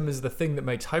coaxium is the thing that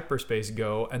makes hyperspace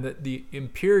go and that the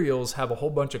Imperials have a whole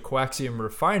bunch of coaxium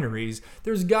refineries,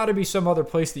 there's got to be some other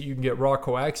place that you can get raw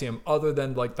coaxium other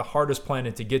than like the hardest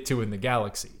planet to get to in the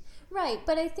galaxy. Right,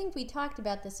 but I think we talked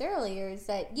about this earlier, is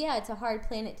that, yeah, it's a hard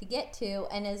planet to get to,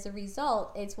 and as a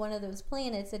result, it's one of those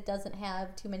planets that doesn't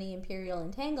have too many Imperial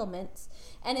entanglements,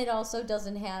 and it also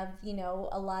doesn't have,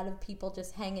 a lot of people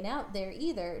just hanging out there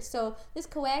either. So this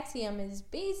coaxium is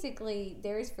basically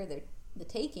theirs for the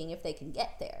taking if they can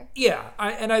get there. Yeah,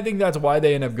 I think that's why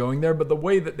they end up going there, but the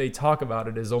way that they talk about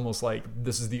it is almost like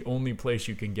this is the only place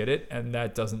you can get it, and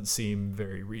that doesn't seem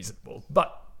very reasonable.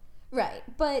 But right,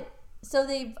 but so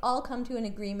they've all come to an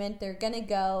agreement. They're going to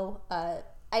go.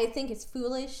 I think it's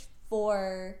foolish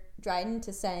for Dryden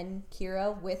to send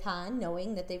Kira with Han,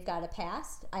 knowing that they've got a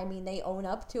past. I mean, they own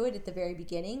up to it at the very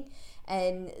beginning.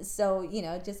 And so,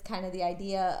 just kind of the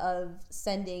idea of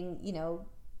sending,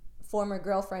 former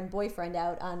girlfriend, boyfriend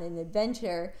out on an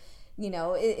adventure,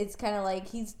 it's kind of like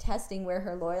he's testing where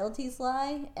her loyalties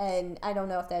lie. And I don't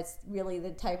know if that's really the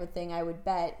type of thing I would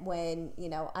bet when,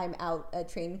 I'm out a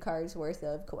train car's worth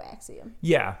of coaxium.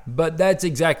 Yeah, but that's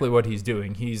exactly what he's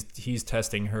doing. He's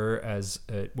testing her, as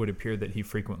it would appear that he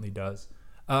frequently does.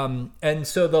 And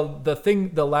so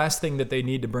the last thing that they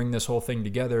need to bring this whole thing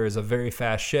together is a very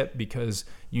fast ship, because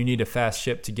you need a fast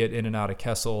ship to get in and out of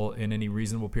Kessel in any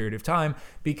reasonable period of time.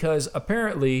 Because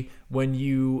apparently when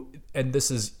and this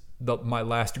is my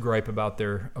last gripe about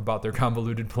their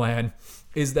convoluted plan,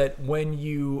 is that when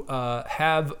you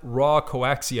have raw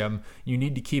coaxium, you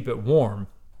need to keep it warm.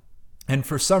 And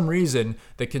for some reason,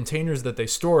 the containers that they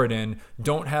store it in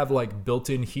don't have like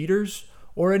built-in heaters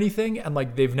or anything, and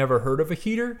like they've never heard of a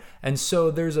heater. And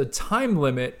so there's a time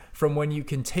limit from when you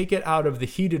can take it out of the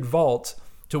heated vault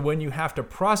to when you have to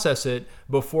process it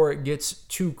before it gets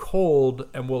too cold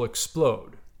and will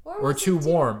explode, or too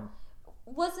warm.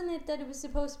 wasn't it that it was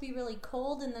supposed to be really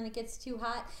cold and then it gets too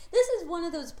hot? This is one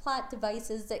of those plot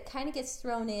devices that kind of gets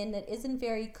thrown in that isn't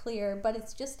very clear, but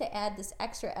it's just to add this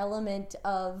extra element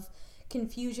of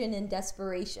confusion and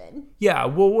desperation. Yeah,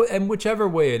 well, and whichever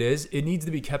way it is, it needs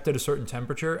to be kept at a certain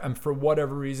temperature, and for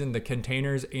whatever reason, the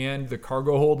containers and the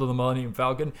cargo hold of the Millennium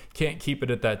Falcon can't keep it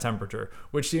at that temperature,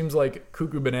 which seems like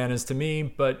cuckoo bananas to me,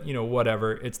 but,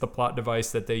 whatever. It's the plot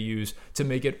device that they use to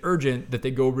make it urgent that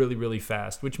they go really, really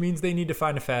fast, which means they need to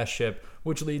find a fast ship,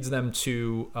 which leads them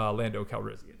to Lando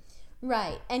Calrissian.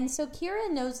 Right, and so Kira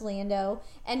knows Lando,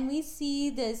 and we see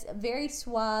this very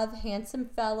suave, handsome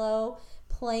fellow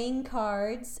playing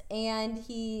cards, and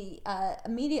he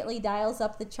immediately dials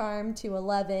up the charm to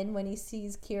 11 when he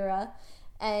sees Kira,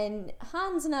 and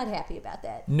Han's not happy about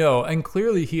that. No, and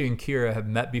clearly he and Kira have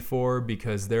met before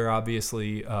because they're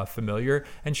obviously familiar,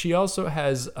 and she also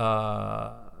has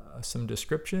some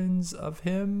descriptions of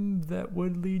him that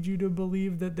would lead you to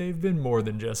believe that they've been more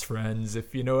than just friends,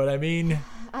 if you know what I mean.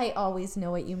 I always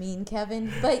know what you mean,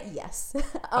 Kevin, but yes.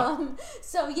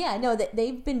 So yeah, no,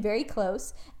 they've been very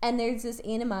close, and there's this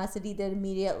animosity that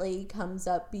immediately comes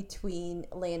up between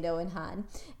Lando and Han.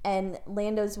 And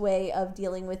Lando's way of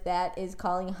dealing with that is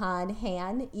calling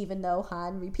Han, even though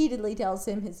Han repeatedly tells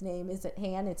him his name isn't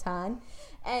Han, it's Han.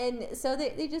 And so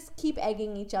they just keep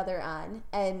egging each other on,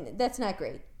 and that's not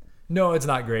great. No, it's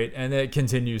not great, and it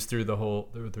continues through the whole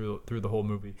through the whole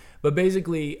movie. But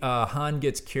basically, Han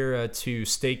gets Kira to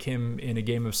stake him in a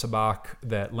game of sabacc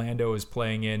that Lando is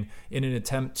playing in an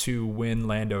attempt to win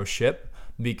Lando's ship,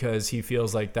 because he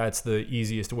feels like that's the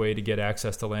easiest way to get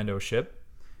access to Lando's ship.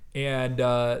 And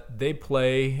they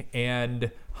play, and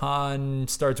Han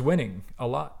starts winning a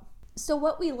lot. So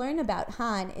what we learn about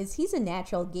Han is he's a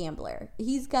natural gambler.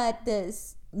 He's got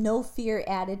this no fear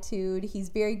attitude. He's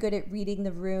very good at reading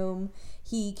the room.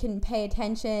 He can pay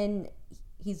attention.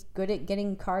 He's good at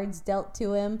getting cards dealt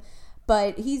to him.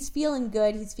 But he's feeling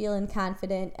good. He's feeling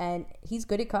confident, and he's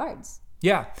good at cards.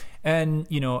 Yeah. And,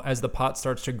 as the pot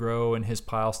starts to grow and his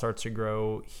pile starts to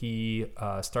grow, he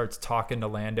starts talking to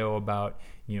Lando about,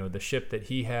 the ship that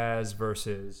he has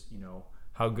versus,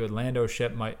 how good Lando's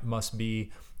ship must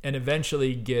be, and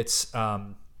eventually gets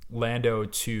Lando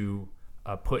to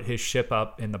put his ship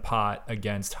up in the pot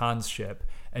against Han's ship.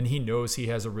 And he knows he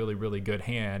has a really, really good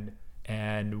hand.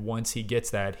 And once he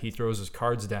gets that, he throws his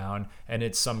cards down, and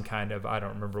it's some kind of, I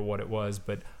don't remember what it was,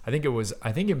 but I think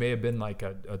it may have been like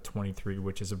a 23,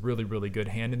 which is a really, really good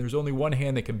hand. And there's only one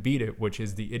hand that can beat it, which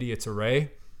is the Idiot's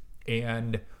Array.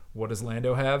 And what does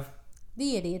Lando have?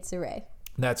 The Idiot's Array.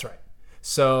 That's right.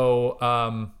 So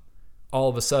all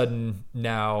of a sudden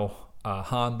now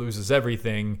Han loses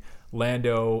everything.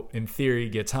 Lando, in theory,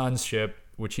 gets Han's ship,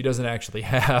 which he doesn't actually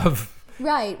have.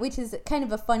 Right, which is kind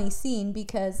of a funny scene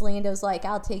because Lando's like,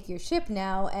 I'll take your ship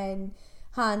now, and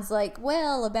Han's like,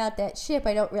 well, about that ship,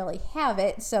 I don't really have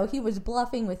it, so he was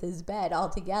bluffing with his bet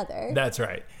altogether. That's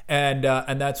right. And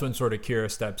that's when sort of Kira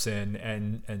steps in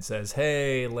and says,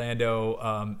 hey,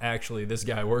 Lando, actually, this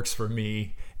guy works for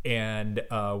me, and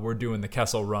we're doing the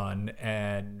Kessel Run,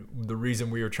 and the reason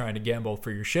we were trying to gamble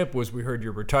for your ship was we heard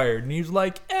you're retired. And he was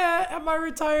like, am I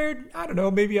retired? I don't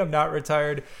know, maybe I'm not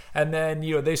retired. And then,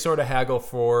 they sort of haggle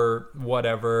for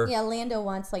whatever. Yeah, Lando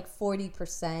wants like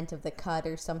 40% of the cut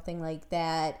or something like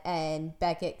that, and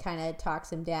Beckett kind of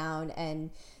talks him down, and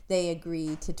they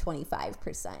agree to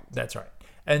 25%. That's right.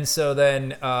 And so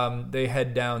then they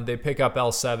head down, they pick up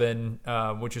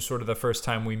L7, which is sort of the first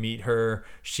time we meet her.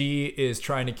 She is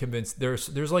trying to convince,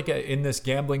 there's like in this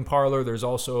gambling parlor, there's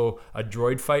also a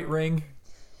droid fight ring.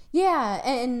 Yeah,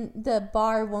 and the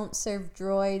bar won't serve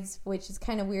droids, which is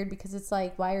kind of weird because it's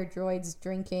like, why are droids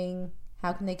drinking?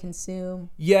 How can they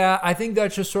consume? Yeah, I think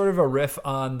that's just sort of a riff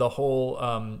on the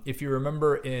whole, if you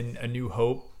remember in A New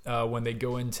Hope, when they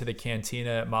go into the cantina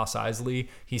at Mos Eisley,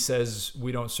 he says,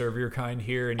 we don't serve your kind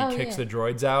here, and he kicks the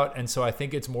droids out. And so I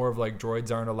think it's more of like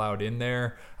droids aren't allowed in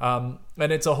there. And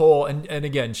it's a whole, and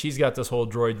again, she's got this whole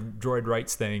droid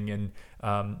rights thing,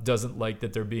 and doesn't like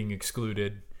that they're being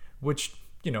excluded, which,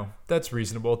 that's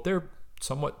reasonable. They're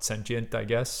somewhat sentient, I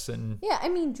guess. And yeah, I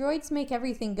mean, droids make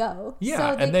everything go.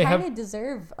 Yeah, so they kind of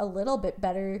deserve a little bit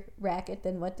better racket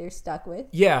than what they're stuck with.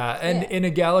 Yeah, and in a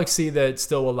galaxy that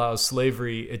still allows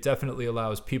slavery, it definitely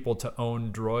allows people to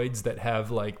own droids that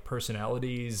have like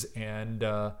personalities and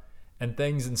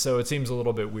things, and so it seems a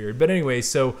little bit weird. But anyway,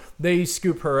 so they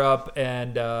scoop her up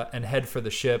and head for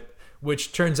the ship,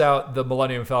 which turns out the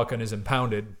Millennium Falcon is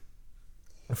impounded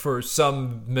for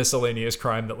some miscellaneous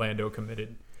crime that Lando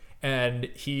committed. And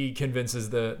he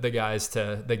convinces the guys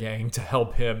the gang to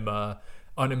help him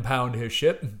unimpound his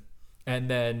ship. And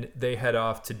then they head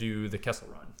off to do the Kessel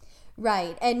Run.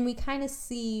 Right, and we kind of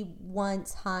see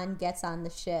once Han gets on the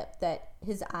ship that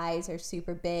his eyes are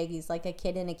super big. He's like a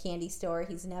kid in a candy store.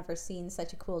 He's never seen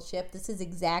such a cool ship. This is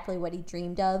exactly what he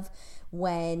dreamed of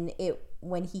when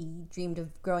he dreamed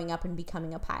of growing up and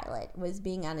becoming a pilot, was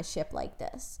being on a ship like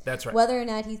this. That's right. Whether or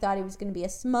not he thought he was going to be a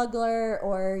smuggler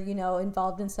or,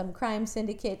 involved in some crime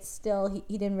syndicate, still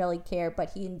he didn't really care,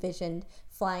 but he envisioned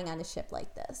flying on a ship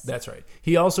like this. That's right.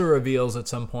 He also reveals at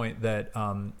some point that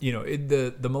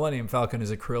the Millennium Falcon is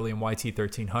a Corellian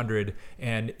YT-1300,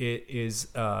 and it is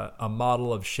a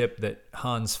model of ship that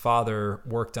Han's father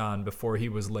worked on before he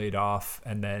was laid off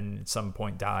and then at some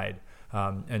point died.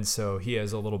 And so he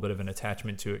has a little bit of an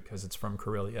attachment to it because it's from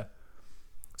Corellia.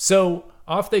 So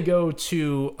off they go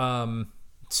to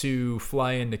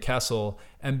fly into Kessel,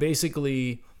 and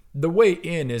basically the way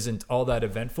in isn't all that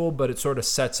eventful, but it sort of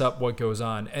sets up what goes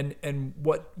on. And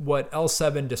what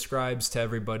L7 describes to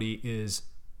everybody is,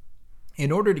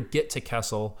 in order to get to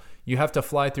Kessel, you have to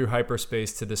fly through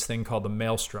hyperspace to this thing called the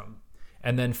Maelstrom,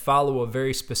 and then follow a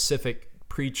very specific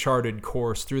pre-charted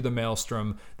course through the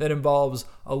Maelstrom that involves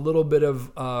a little bit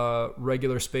of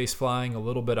regular space flying, a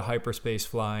little bit of hyperspace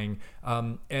flying,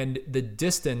 and the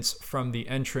distance from the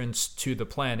entrance to the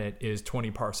planet is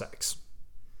 20 parsecs.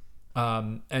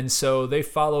 And so they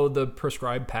follow the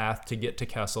prescribed path to get to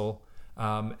Kessel,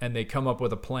 and they come up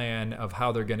with a plan of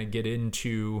how they're going to get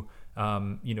into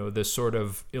this sort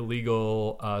of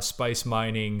illegal spice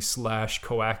mining /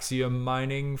 coaxium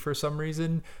mining for some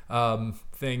reason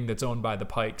thing that's owned by the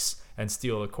Pikes, and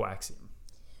steal the coaxium.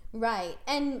 Right,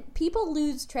 and people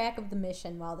lose track of the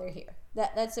mission while they're here.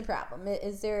 That's the problem,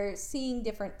 is they're seeing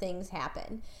different things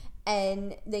happen.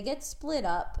 And they get split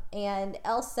up, and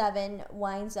L7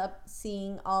 winds up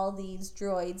seeing all these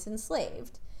droids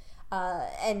enslaved. They're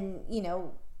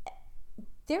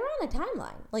on a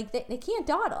timeline. Like, they can't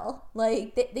dawdle.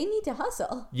 Like, they need to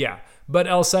hustle. Yeah, but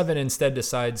L7 instead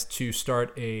decides to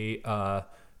start a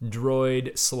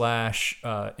droid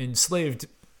 / enslaved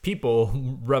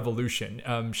people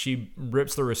revolution. She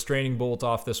rips the restraining bolt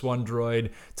off this one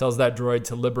droid, tells that droid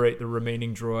to liberate the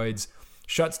remaining droids,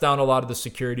 shuts down a lot of the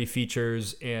security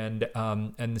features, and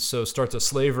so starts a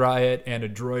slave riot and a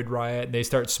droid riot. They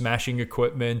start smashing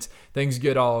equipment. Things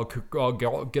get all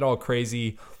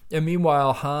crazy. And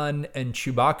meanwhile, Han and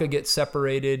Chewbacca get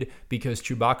separated because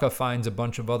Chewbacca finds a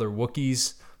bunch of other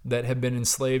Wookiees that have been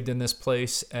enslaved in this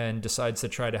place and decides to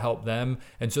try to help them.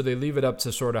 And so they leave it up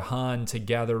to sort of Han to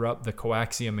gather up the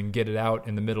coaxium and get it out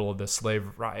in the middle of the slave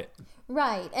riot.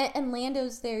 Right, and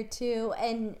Lando's there too,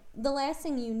 and the last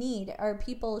thing you need are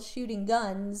people shooting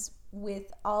guns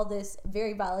with all this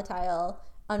very volatile,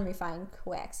 unrefined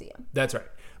coaxium. That's right.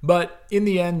 But in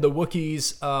the end, the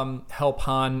Wookiees help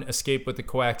Han escape with the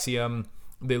coaxium.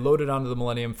 They load it onto the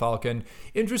Millennium Falcon.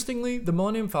 Interestingly, the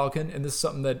Millennium Falcon, and this is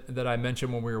something that I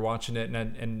mentioned when we were watching it,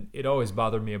 and it always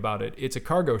bothered me about it, it's a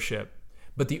cargo ship,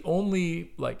 but the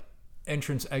only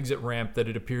entrance exit ramp that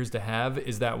it appears to have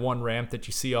is that one ramp that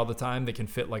you see all the time that can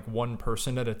fit one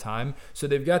person at a time. So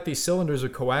they've got these cylinders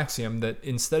of coaxium that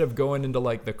instead of going into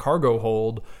the cargo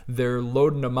hold, they're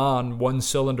loading them on one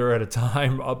cylinder at a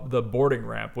time up the boarding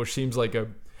ramp, which seems like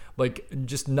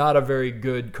just not a very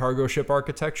good cargo ship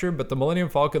architecture. But the Millennium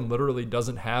Falcon literally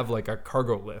doesn't have a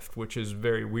cargo lift, which is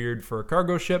very weird for a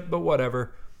cargo ship, but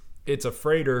whatever. It's a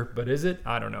freighter, but is it?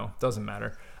 I don't know. Doesn't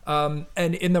matter. And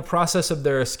in the process of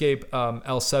their escape,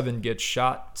 L7 gets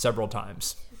shot several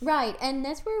times. Right, and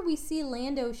that's where we see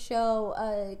Lando show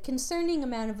a concerning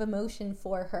amount of emotion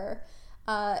for her.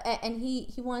 And he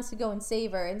wants to go and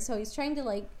save her, and so he's trying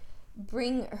to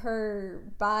bring her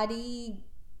body,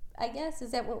 I guess, is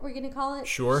that what we're going to call it?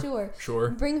 Sure.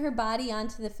 Bring her body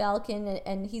onto the Falcon,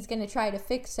 and he's going to try to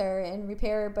fix her and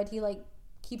repair her, but he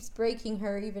keeps breaking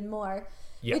her even more.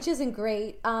 Yep. Which isn't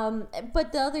great.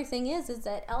 But the other thing is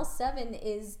that L7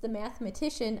 is the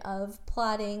mathematician of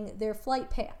plotting their flight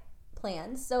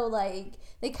plans. So,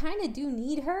 they kind of do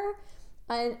need her.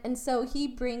 And so he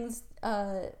brings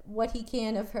what he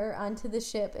can of her onto the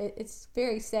ship. It's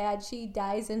very sad. She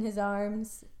dies in his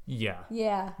arms. Yeah.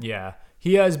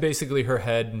 He has basically her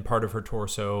head and part of her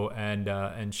torso,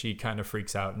 and she kind of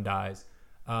freaks out and dies.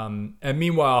 And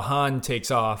meanwhile, Han takes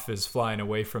off, is flying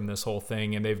away from this whole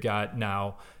thing, and they've got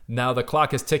now the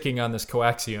clock is ticking on this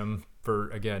coaxium for,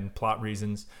 again, plot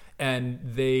reasons, and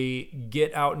they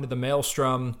get out into the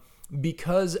Maelstrom.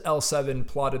 Because L7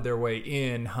 plotted their way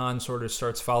in, Han sort of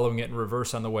starts following it in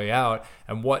reverse on the way out,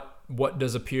 and what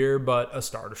does appear but a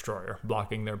Star Destroyer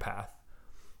blocking their path.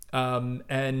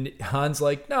 And Han's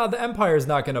like, no, the Empire's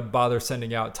not going to bother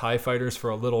sending out TIE fighters for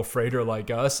a little freighter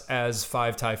like us, as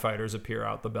 5 TIE fighters appear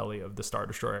out the belly of the Star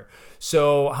Destroyer.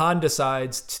 So Han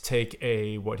decides to take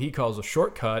what he calls a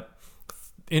shortcut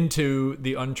into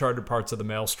the uncharted parts of the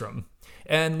Maelstrom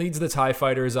and leads the TIE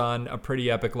fighters on a pretty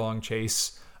epic long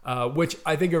chase. Which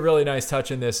I think a really nice touch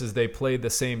in this is they play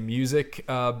the same music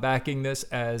backing this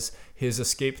as his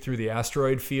escape through the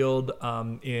asteroid field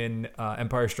in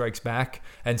Empire Strikes Back.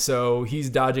 And so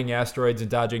he's dodging asteroids and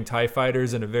dodging TIE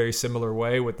fighters in a very similar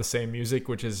way with the same music,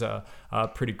 which is a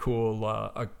pretty cool,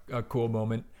 a cool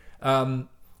moment.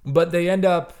 But they end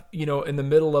up, in the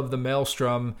middle of the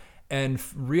Maelstrom and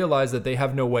realize that they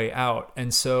have no way out.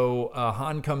 And so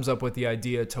Han comes up with the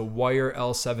idea to wire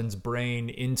L7's brain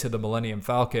into the Millennium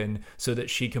Falcon so that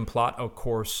she can plot a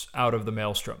course out of the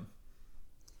Maelstrom.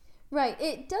 Right.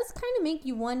 It does kind of make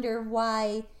you wonder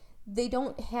why they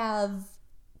don't have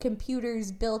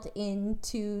computers built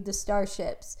into the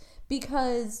starships.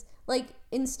 Because, like,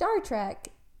 in Star Trek,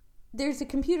 there's a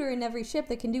computer in every ship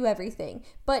that can do everything.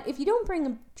 But if you don't bring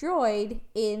a droid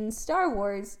in Star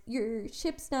Wars, your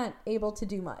ship's not able to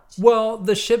do much. Well,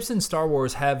 the ships in Star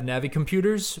Wars have Navi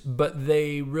computers, but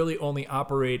they really only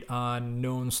operate on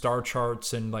known star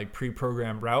charts and like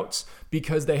pre-programmed routes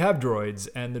because they have droids,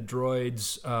 and the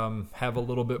droids have a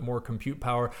little bit more compute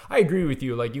power. I agree with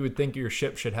you. Like, you would think your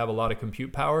ship should have a lot of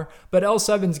compute power, but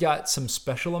L7's got some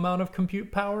special amount of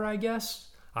compute power, I guess.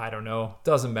 I don't know.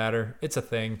 Doesn't matter. It's a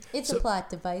thing. It's a plot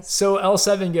device. So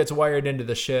L7 gets wired into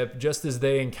the ship just as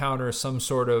they encounter some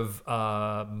sort of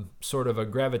a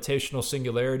gravitational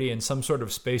singularity and some sort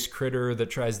of space critter that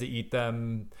tries to eat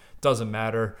them. Doesn't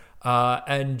matter.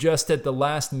 And just at the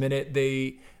last minute,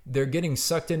 they're getting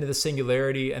sucked into the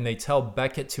singularity, and they tell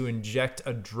Beckett to inject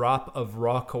a drop of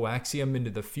raw coaxium into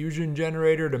the fusion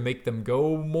generator to make them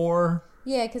go more.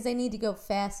 Yeah, because they need to go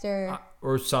faster.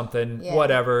 Or something,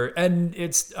 whatever. And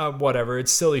it's whatever.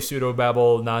 It's silly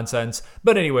pseudobabble nonsense.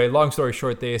 But anyway, long story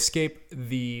short, they escape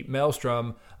the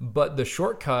Maelstrom, but the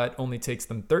shortcut only takes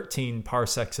them 13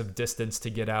 parsecs of distance to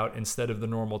get out instead of the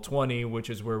normal 20, which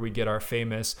is where we get our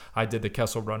famous, I did the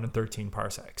Kessel Run in 13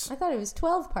 parsecs. I thought it was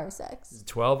 12 parsecs. Is it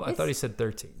 12? I thought he said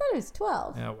 13. I thought it was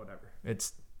 12. Yeah, whatever.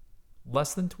 It's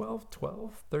less than 12?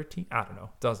 12? 13? I don't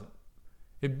know. Doesn't.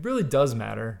 It really does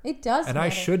matter. It does and matter. I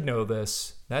should know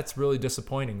this. That's really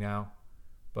disappointing now.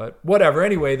 But whatever.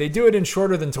 Anyway, they do it in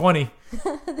shorter than 20.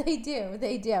 They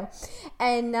do.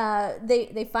 And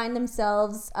they find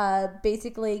themselves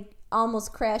basically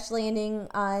almost crash landing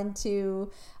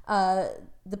onto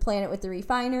the planet with the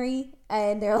refinery.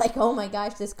 And they're like, oh my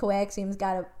gosh, this coaxium's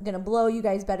gonna blow. You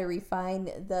guys better refine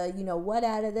the what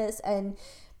out of this. And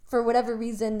for whatever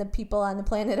reason, the people on the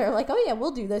planet are like, oh yeah,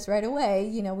 we'll do this right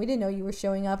away. We didn't know you were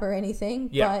showing up or anything.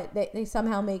 Yeah. But they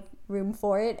somehow make room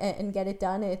for it and get it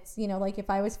done. It's, like if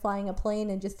I was flying a plane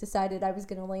and just decided I was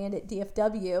going to land at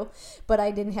DFW, but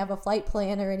I didn't have a flight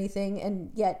plan or anything,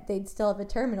 and yet they'd still have a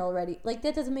terminal ready. Like,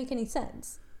 that doesn't make any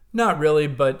sense. Not really,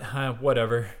 but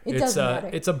whatever. It doesn't matter.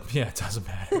 It doesn't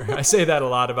matter. I say that a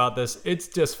lot about this. It's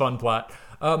just fun plot.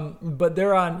 But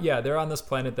they're on this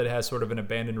planet that has sort of an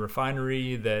abandoned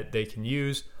refinery that they can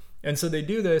use. And so they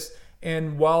do this.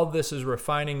 And while this is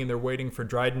refining and they're waiting for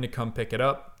Dryden to come pick it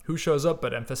up, who shows up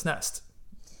but Enfys Nest?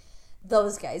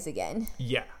 Those guys again.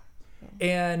 Yeah.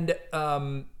 And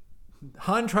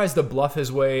Han tries to bluff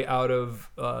his way out of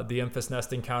the Enfys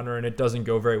Nest encounter, and it doesn't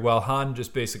go very well. Han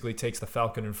just basically takes the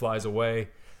Falcon and flies away.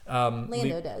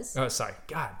 Lando does. Oh, sorry.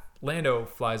 God. Lando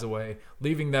flies away,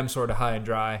 leaving them sort of high and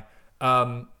dry.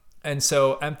 And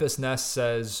so Enfys Nest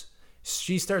says,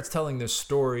 she starts telling this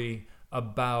story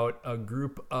about a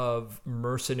group of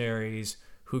mercenaries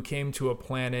who came to a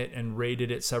planet and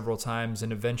raided it several times,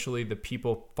 and eventually the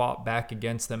people fought back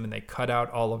against them and they cut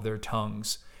out all of their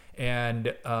tongues.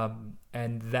 And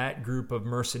that group of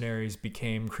mercenaries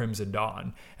became Crimson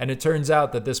Dawn. And it turns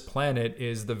out that this planet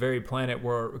is the very planet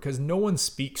where, because no one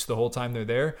speaks the whole time they're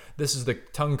there, this is the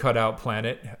tongue cutout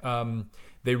planet.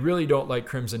 They really don't like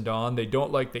Crimson Dawn. They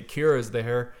don't like that Kira's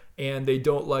there, and they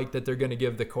don't like that they're going to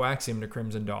give the coaxium to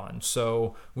Crimson Dawn.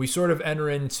 So we sort of enter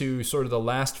into sort of the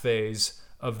last phase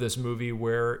of this movie,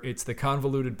 where it's the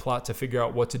convoluted plot to figure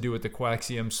out what to do with the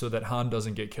coaxium so that Han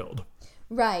doesn't get killed.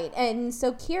 Right, and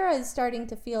so Kira is starting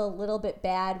to feel a little bit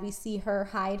bad. We see her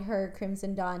hide her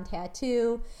Crimson Dawn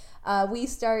tattoo. We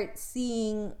start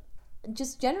seeing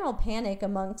just general panic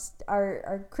amongst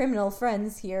our criminal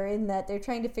friends here, in that they're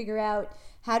trying to figure out,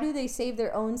 how do they save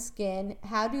their own skin?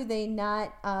 How do they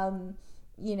not,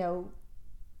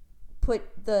 put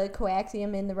the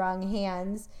coaxium in the wrong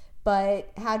hands?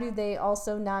 But how do they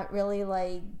also not really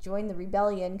like join the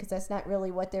rebellion? Because that's not really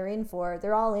what they're in for.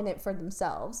 They're all in it for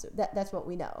themselves. That's what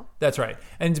we know. That's right.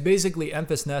 And basically,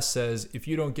 Enfys Nest says, if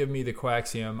you don't give me the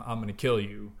coaxium, I'm going to kill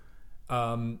you.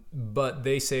 But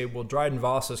they say, well, Dryden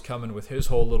Voss is coming with his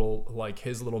whole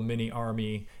little mini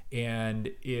army, and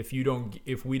if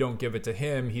we don't give it to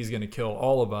him, he's going to kill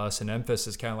all of us. And Enfys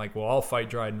is kind of like, well, I'll fight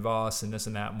Dryden Voss and this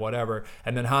and that and whatever.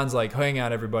 And then Han's like, hang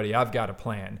on, everybody, I've got a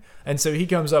plan. And so he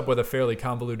comes up with a fairly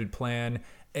convoluted plan.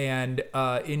 And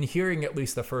in hearing at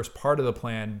least the first part of the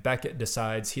plan, Beckett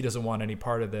decides he doesn't want any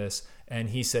part of this,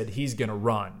 and he said he's going to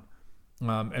run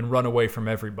and run away from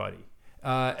everybody.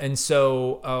 And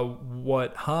so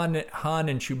what Han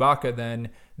and Chewbacca then,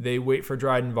 they wait for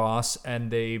Dryden Voss, and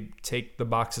they take the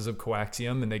boxes of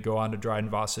coaxium and they go onto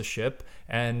Dryden Voss's ship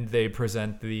and they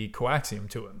present the coaxium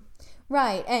to him.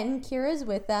 Right, and Kira's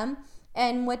with them.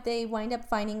 And what they wind up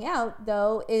finding out,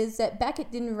 though, is that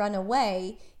Beckett didn't run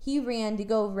away. He ran to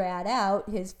go rat out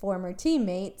his former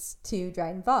teammates to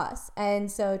Dryden Voss.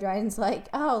 And so Dryden's like,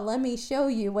 oh, let me show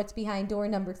you what's behind door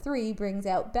number 3, brings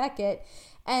out Beckett.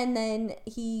 And then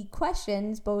he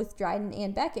questions, both Dryden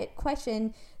and Beckett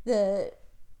question the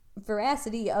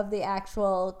veracity of the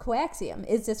actual coaxium.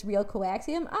 Is this real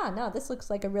coaxium? No, this looks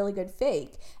like a really good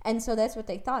fake. And so that's what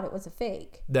they thought, it was a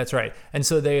fake. That's right. And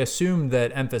so they assumed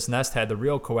that Enfys Nest had the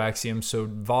real coaxium, so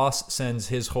Voss sends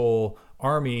his whole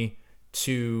army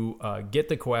to get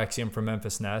the coaxium from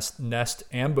Enfys Nest. Nest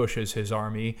ambushes his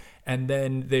army, and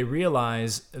then they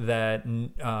realize that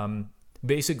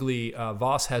basically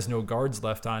Voss has no guards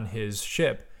left on his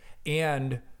ship,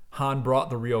 and Han brought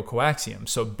the real coaxium.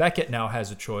 So Beckett now has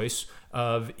a choice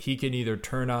of, he can either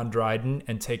turn on Dryden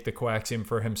and take the coaxium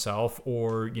for himself,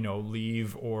 or,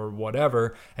 leave or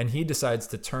whatever. And he decides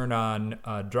to turn on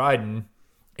Dryden,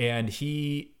 and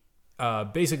he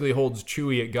basically holds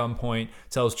Chewie at gunpoint,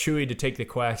 tells Chewie to take the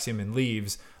coaxium and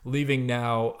leaves, leaving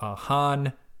now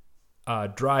Han,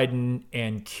 Dryden,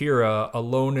 and Kira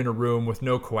alone in a room with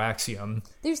no coaxium.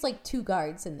 There's like 2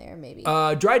 guards in there, maybe.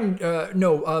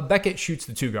 Beckett shoots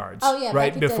the 2 guards. Oh yeah,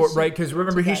 right before, right? Because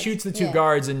remember, he shoots the 2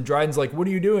 guards, and Dryden's like, "What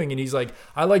are you doing?" And he's like,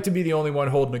 "I like to be the only one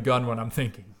holding a gun when I'm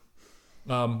thinking,"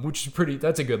 which is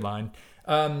that's a good line.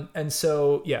 And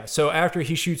so after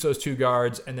he shoots those 2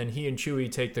 guards, and then he and Chewie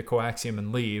take the coaxium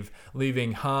and leave,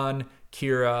 leaving Han,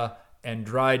 Kira, and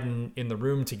Dryden in the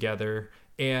room together.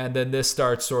 And then this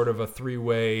starts sort of a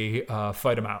 3-way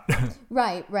fight them out.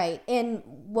 Right. And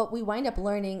what we wind up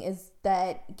learning is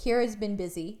that Kira's been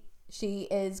busy. She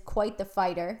is quite the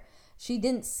fighter. She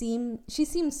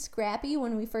seemed scrappy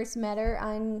when we first met her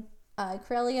on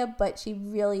Corellia, but she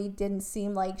really didn't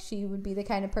seem like she would be the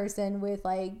kind of person with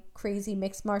like crazy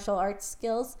mixed martial arts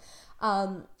skills.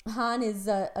 Han is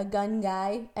a gun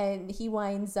guy, and he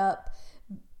winds up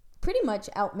pretty much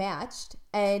outmatched,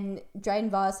 and Dryden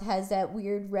Voss has that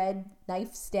weird red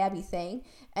knife stabby thing,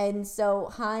 and so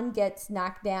Han gets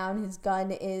knocked down, his gun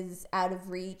is out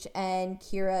of reach, and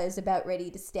Kira is about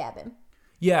ready to stab him.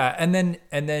 Yeah, and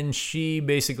then she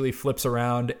basically flips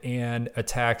around and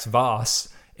attacks Voss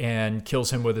and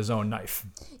kills him with his own knife.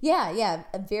 Yeah,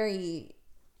 a very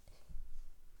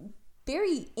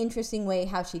interesting way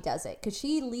how she does it, because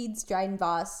she leads Dryden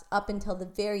Voss up until the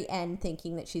very end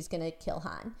thinking that she's going to kill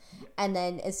Han. And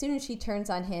then as soon as she turns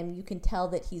on him, you can tell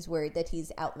that he's worried that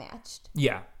he's outmatched.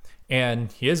 Yeah, and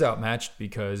he is outmatched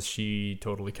because she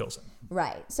totally kills him.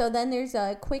 Right. So then there's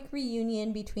a quick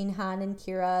reunion between Han and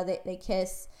Kira. They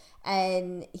kiss,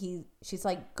 and she's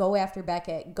like, go after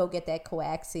Beckett, go get that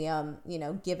coaxium,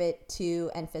 give it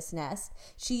to Enfys Nest.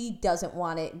 She doesn't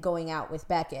want it going out with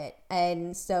Beckett,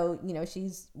 and so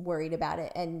she's worried about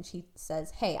it, and she says,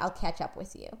 hey, I'll catch up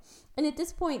with you. And at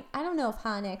this point, I don't know if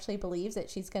Han actually believes that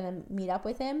she's going to meet up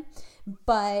with him,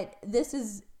 but this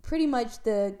is pretty much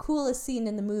the coolest scene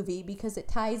in the movie because it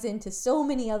ties into so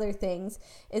many other things.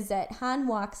 Is that Han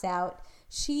walks out,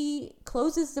 she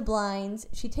closes the blinds,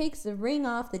 she takes the ring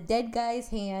off the dead guy's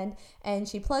hand, and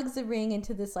she plugs the ring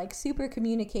into this like super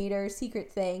communicator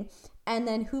secret thing, and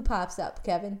then who pops up,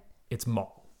 Kevin? It's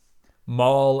Maul.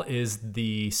 Maul is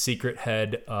the secret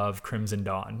head of Crimson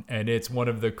Dawn, and it's one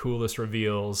of the coolest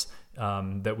reveals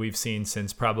that we've seen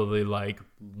since probably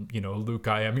Luke,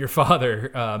 I am your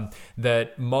father.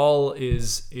 That Maul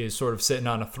is sort of sitting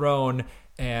on a throne,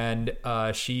 and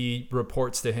she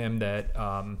reports to him that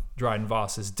Dryden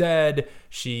Voss is dead.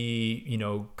 She,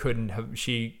 couldn't have.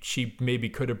 She maybe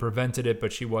could have prevented it,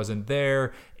 but she wasn't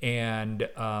there. And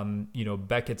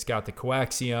Beckett's got the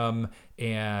coaxium,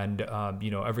 and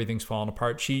everything's falling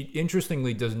apart. She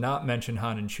interestingly does not mention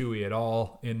Han and Chewie at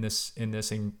all in this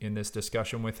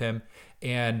discussion with him.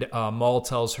 And Maul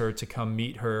tells her to come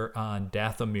meet her on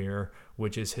Dathomir,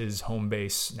 which is his home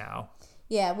base now.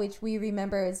 Yeah, which we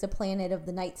remember as the planet of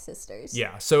the Night Sisters.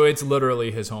 Yeah, so it's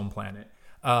literally his home planet.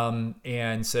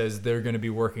 And says they're going to be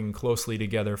working closely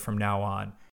together from now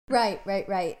on. Right.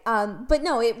 But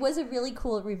no, it was a really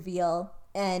cool reveal,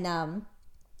 and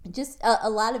just a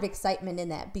lot of excitement in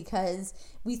that, because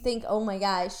we think, oh my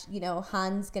gosh,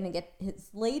 Han's going to get his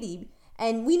lady.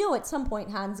 And we know at some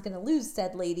point Han's going to lose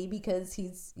said lady because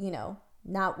he's,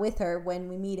 not with her when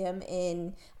we meet him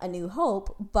in A New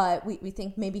Hope, but we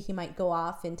think maybe he might go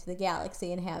off into the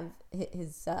galaxy and have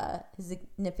his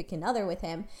significant other with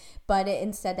him, but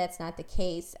instead that's not the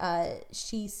case.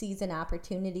 She sees an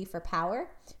opportunity for power.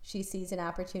 She sees an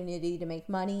opportunity to make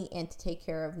money and to take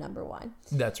care of number one.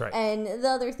 That's right. And the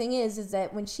other thing is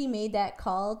that when she made that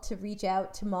call to reach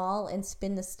out to Maul and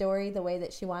spin the story the way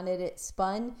that she wanted it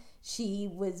spun, she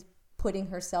was putting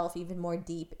herself even more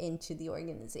deep into the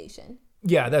organization.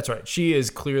 Yeah, that's right. She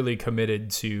is clearly committed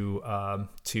to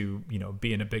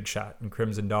being a big shot in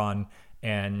Crimson Dawn.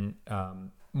 And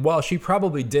while she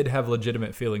probably did have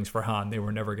legitimate feelings for Han, they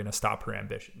were never going to stop her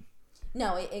ambition.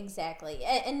 No, exactly.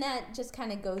 And that just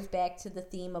kind of goes back to the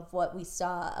theme of what we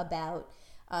saw about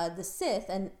the Sith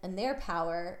and their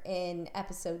power in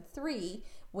Episode 3,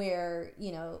 where,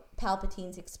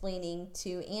 Palpatine's explaining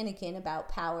to Anakin about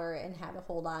power and how to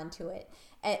hold on to it.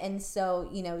 And so,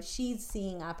 she's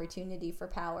seeing opportunity for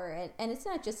power. And it's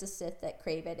not just the Sith that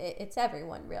crave it. It's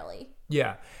everyone, really.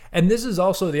 Yeah. And this is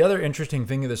also the other interesting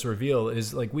thing of this reveal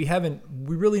is, like, we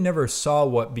really never saw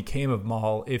what became of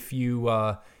Maul. If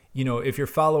if you're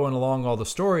following along all the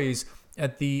stories,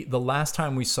 at the last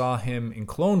time we saw him in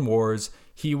Clone Wars,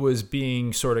 he was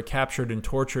being sort of captured and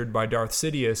tortured by Darth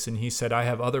Sidious, and he said, I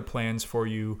have other plans for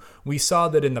you. We saw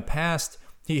that in the past,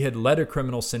 he had led a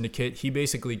criminal syndicate. He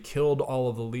basically killed all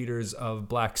of the leaders of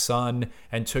Black Sun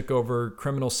and took over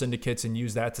criminal syndicates and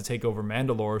used that to take over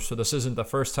Mandalore. So this isn't the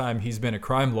first time he's been a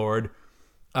crime lord.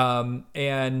 And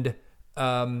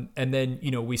then,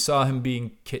 we saw him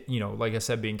being, like I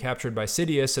said, being captured by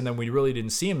Sidious, and then we really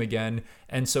didn't see him again.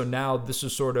 And so now this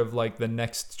is sort of like the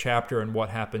next chapter in what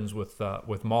happens with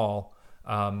Maul.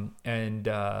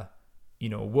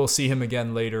 We'll see him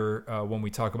again later when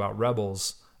we talk about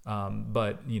Rebels.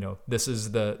 But this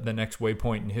is the next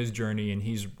waypoint in his journey, and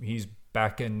he's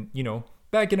back in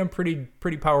a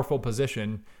pretty powerful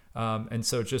position. And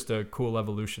so it's just a cool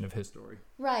evolution of his story.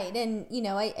 Right. And,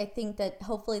 I think that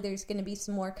hopefully there's going to be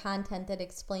some more content that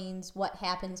explains what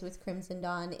happens with Crimson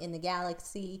Dawn in the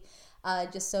galaxy,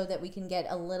 just so that we can get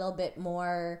a little bit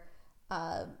more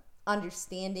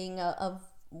understanding of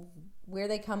where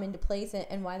they come into place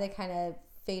and why they kind of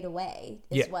fade away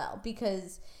as well.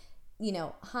 Because,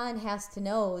 Han has to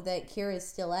know that Kira's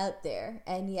still out there,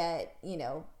 and yet,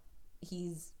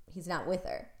 he's not with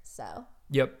her. So.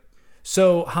 Yep.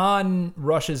 So Han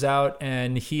rushes out,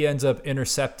 and he ends up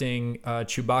intercepting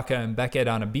Chewbacca and Beckett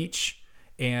on a beach,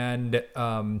 and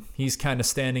he's kind of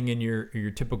standing in your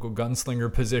typical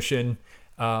gunslinger position,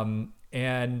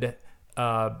 and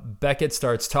Beckett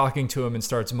starts talking to him and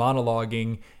starts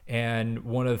monologuing, and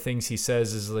one of the things he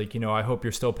says is like, I hope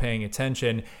you're still paying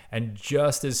attention, and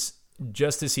just as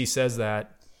he says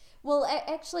that, well,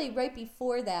 actually right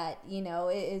before that,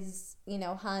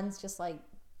 Han's just like,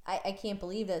 I can't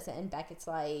believe this. And Beckett's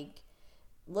like,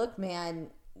 look, man,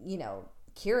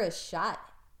 Kira shot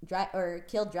or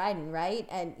killed Dryden, right?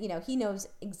 And, he knows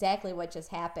exactly what just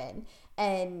happened.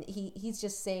 And he's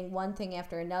just saying one thing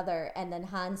after another. And then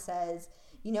Han says,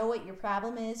 you know what your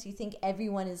problem is? You think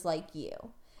everyone is like you.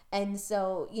 And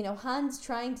so, Han's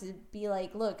trying to be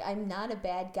like, look, I'm not a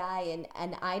bad guy,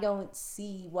 and I don't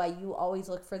see why you always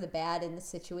look for the bad in the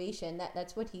situation.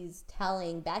 That's what he's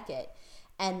telling Beckett.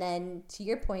 And then, to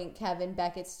your point, Kevin,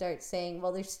 Beckett starts saying,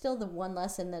 well, there's still the one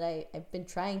lesson that I've been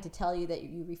trying to tell you, that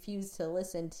you refuse to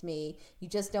listen to me. You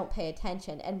just don't pay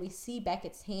attention. And we see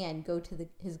Beckett's hand go to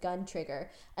his gun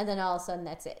trigger. And then all of a sudden,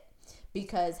 that's it.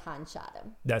 Because Han shot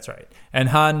him. That's right. And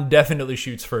Han definitely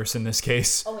shoots first in this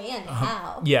case. Oh, and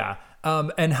how? Yeah.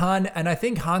 And I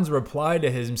think Han's reply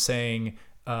to him saying,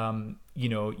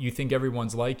 you think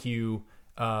everyone's like you,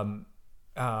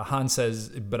 Han says,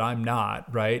 but I'm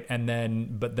not, right?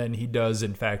 But then he does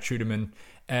in fact shoot him,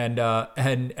 and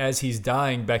as he's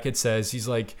dying, Beckett says, he's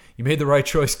like, you made the right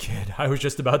choice, kid. I was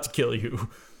just about to kill you.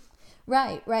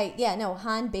 Right. Yeah, no,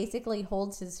 Han basically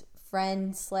holds his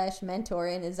friend slash mentor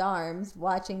in his arms,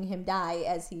 watching him die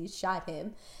as he shot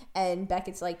him. And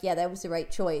Beckett's like, yeah, that was the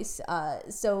right choice.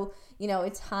 So,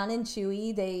 it's Han and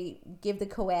Chewie. They give the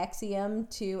coaxium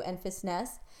to Enfys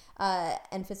Nest.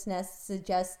 Enfys Nest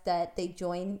suggests that they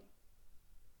join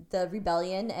the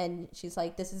rebellion, and she's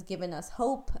like, this has given us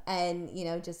hope, and,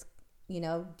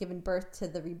 given birth to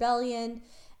the rebellion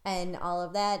and all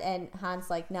of that. And Han's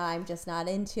like, no, I'm just not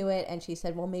into it. And she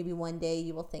said, well, maybe one day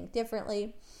you will think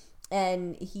differently.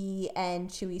 And he and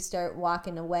Chewie start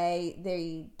walking away.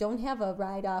 They don't have a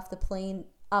ride off the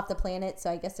planet,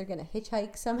 so I guess they're gonna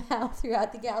hitchhike somehow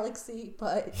throughout the galaxy.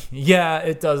 But yeah,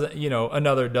 it doesn't.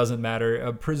 Another doesn't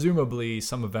matter. Presumably,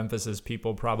 some of Emphasis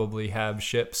people probably have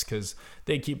ships because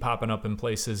they keep popping up in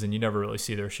places, and you never really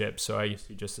see their ships. So I used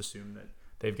to just assume that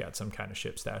they've got some kind of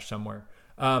ship stash somewhere.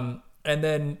 And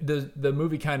then the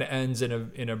movie kind of ends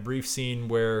in a brief scene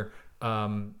where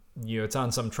it's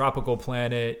on some tropical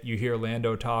planet. You hear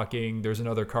Lando talking. There's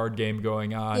another card game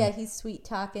going on. Yeah, he's sweet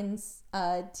talking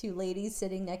two ladies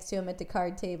sitting next to him at the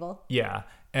card table. Yeah,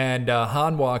 and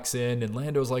Han walks in, and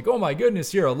Lando's like, "Oh my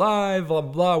goodness, you're alive! Blah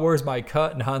blah. Where's my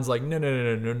cut?" And Han's like,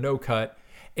 "No cut."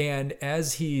 And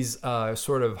as he's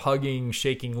sort of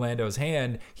shaking Lando's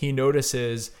hand, he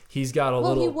notices he's got a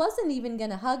little. Well, he wasn't even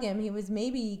gonna hug him. He was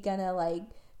maybe gonna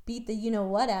beat the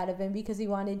you-know-what out of him because he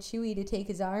wanted Chewie to take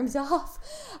his arms off.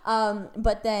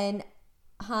 But then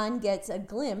Han gets a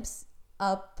glimpse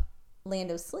up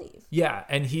Lando's sleeve. Yeah,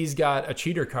 and he's got a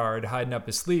cheater card hiding up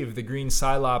his sleeve, the green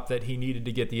Psylop that he needed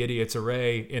to get the Idiot's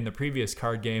Array in the previous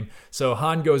card game. So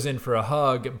Han goes in for a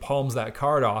hug and palms that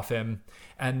card off him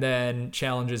and then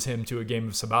challenges him to a game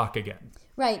of sabacc again.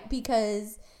 Right,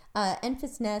 because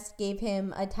Enfys Nest gave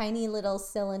him a tiny little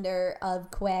cylinder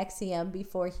of coaxium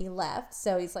before he left.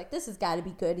 So he's like, this has got to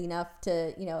be good enough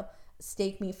to,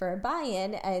 stake me for a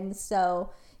buy-in. And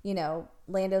so,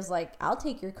 Lando's like, I'll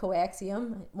take your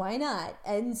coaxium. Why not?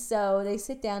 And so they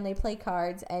sit down, they play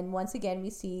cards. And once again,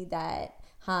 we see that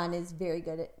Han is very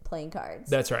good at playing cards.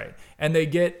 That's right. And they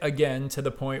get, again, to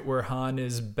the point where Han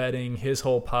is betting his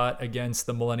whole pot against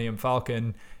the Millennium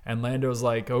Falcon. And Lando's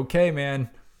like, okay,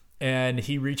 man. And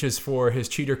he reaches for his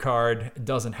cheater card,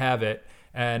 doesn't have it.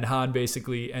 And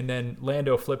then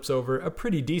Lando flips over a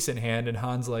pretty decent hand. And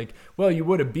Han's like, well, you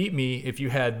would have beat me if you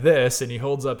had this. And he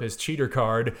holds up his cheater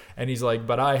card and he's like,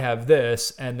 but I have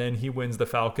this. And then he wins the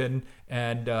Falcon,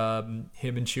 and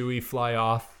him and Chewie fly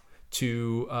off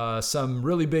to some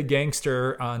really big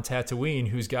gangster on Tatooine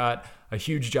who's got a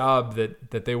huge job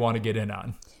that they want to get in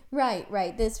on.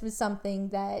 Right. This was something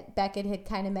that Beckett had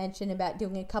kind of mentioned about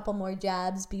doing a couple more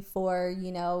jobs before,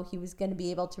 he was going to be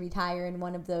able to retire, and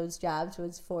one of those jobs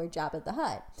was for Jabba the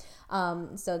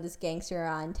Hutt. So this gangster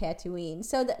on Tatooine.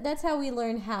 So that's how we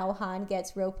learn how Han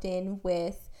gets roped in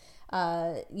with,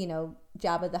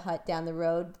 Jabba the Hutt down the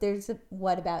road. There's,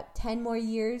 about 10 more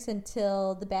years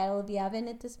until the Battle of Yavin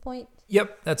at this point?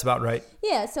 Yep, that's about right.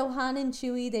 Yeah, so Han and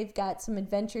Chewie, they've got some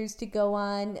adventures to go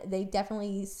on. They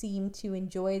definitely seem to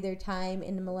enjoy their time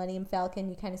in the Millennium Falcon.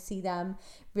 You kind of see them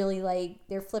really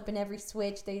they're flipping every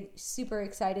switch. They're super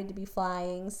excited to be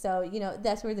flying. So,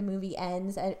 that's where the movie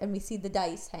ends. And we see the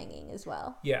dice hanging as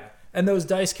well. Yeah. And those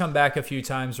dice come back a few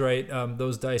times, right?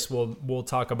 Those dice, we'll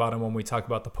talk about them when we talk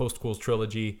about the Postquels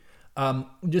trilogy.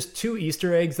 Just two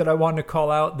Easter eggs that I wanted to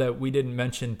call out that we didn't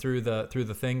mention through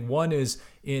the thing. One is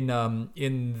in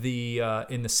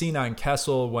the scene on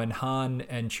Kessel when Han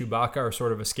and Chewbacca are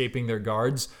sort of escaping their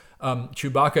guards.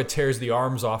 Chewbacca tears the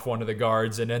arms off one of the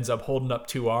guards and ends up holding up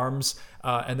two arms.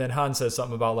 And then Han says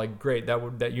something about great,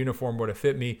 that uniform would have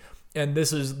fit me. And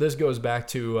this goes back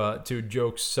to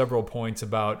jokes several points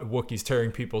about Wookiees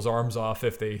tearing people's arms off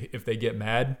if they get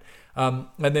mad. And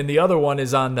then the other one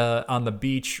is on the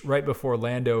beach right before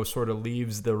Lando sort of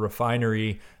leaves the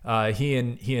refinery. He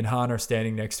and Han are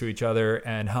standing next to each other,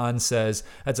 and Han says,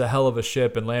 "That's a hell of a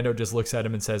ship," and Lando just looks at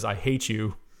him and says, "I hate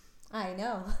you." I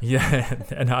know. Yeah,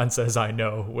 and Han says, "I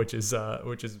know," which is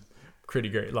pretty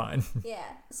great line. Yeah.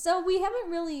 So we haven't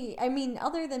really,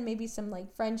 other than maybe some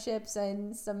friendships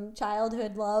and some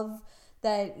childhood love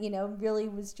that, really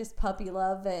was just puppy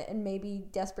love, and maybe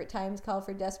desperate times call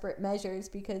for desperate measures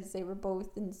because they were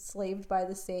both enslaved by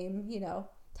the same,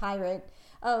 tyrant.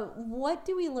 What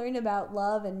do we learn about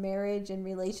love and marriage and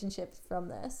relationships from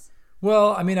this?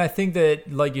 Well, I think that,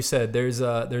 like you said, there's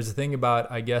a thing about,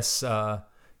 I guess,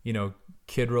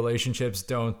 kid relationships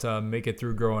don't make it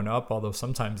through growing up, although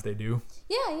sometimes they do.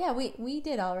 Yeah, we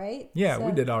did all right. Yeah, so.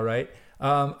 We did all right.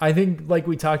 I think, like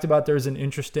we talked about, there's an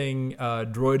interesting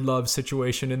droid love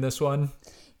situation in this one.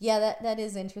 Yeah, that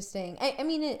is interesting.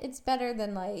 It's better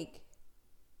than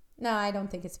No, I don't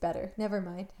think it's better. Never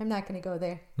mind. I'm not going to go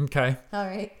there. Okay. All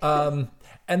right.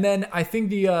 And then I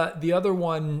think the other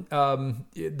one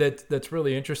that's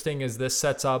really interesting is this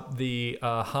sets up the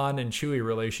Han and Chewie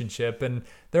relationship, and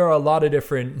there are a lot of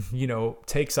different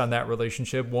takes on that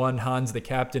relationship. One, Han's the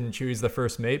captain and Chewie's the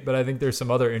first mate, but I think there's some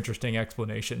other interesting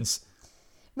explanations.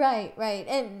 Right,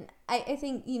 and I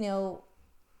think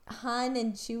Han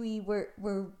and Chewie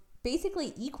were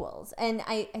basically equals, and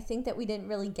I think that we didn't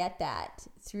really get that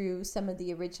through some of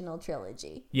the original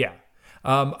trilogy. Yeah.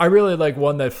 I really like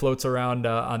one that floats around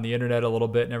on the internet a little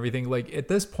bit and everything. Like at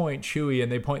this point, Chewie,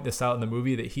 and they point this out in the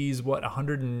movie, that he's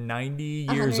 190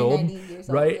 years old,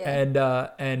 right? Yeah.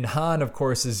 And Han, of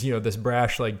course, is this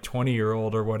brash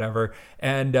 20-year-old or whatever.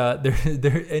 And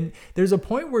there's a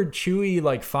point where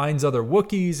Chewie finds other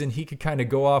Wookiees and he could kind of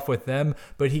go off with them,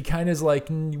 but he kind of is like,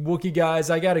 Wookiee guys,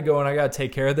 I gotta go and I gotta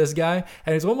take care of this guy.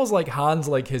 And it's almost like Han's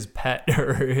his pet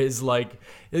or his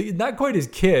not quite his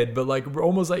kid, but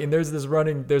almost and there's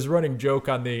running joke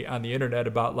on the internet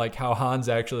about how Han's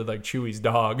actually Chewie's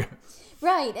dog.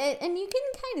 Right, and you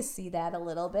can kind of see that a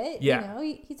little bit. Yeah.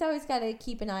 He's always got to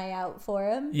keep an eye out for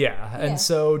him. Yeah, and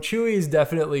so Chewie's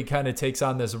definitely kind of takes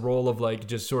on this role of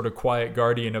just sort of quiet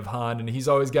guardian of Han, and he's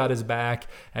always got his back,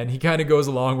 and he kind of goes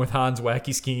along with Han's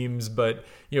wacky schemes, but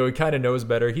he kind of knows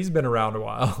better. He's been around a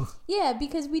while. Yeah,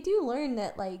 because we do learn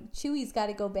that Chewie's got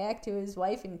to go back to his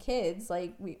wife and kids.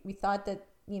 We thought that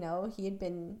he had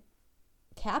been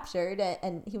captured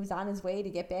and he was on his way to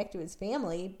get back to his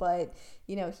family, but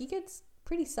he gets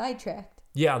pretty sidetracked.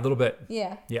 Yeah, a little bit.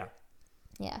 Yeah.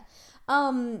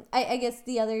 I guess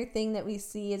the other thing that we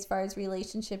see as far as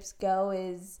relationships go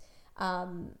is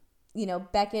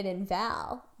Beckett and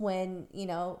Val, when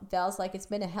Val's it's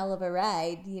been a hell of a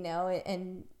ride,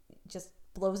 and just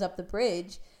blows up the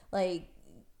bridge.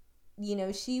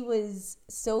 She was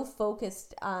so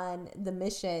focused on the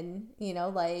mission,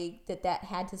 that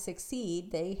had to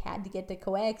succeed. They had to get the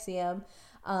coaxium,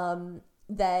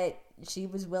 that she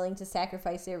was willing to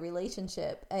sacrifice their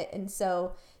relationship. And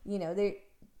so,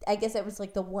 I guess it was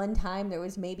the one time there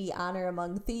was maybe honor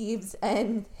among thieves,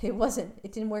 and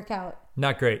it didn't work out.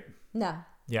 Not great. No.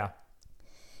 Yeah.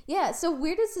 Yeah. So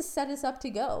where does this set us up to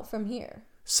go from here?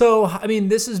 So,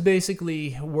 this is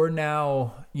basically, we're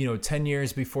now, 10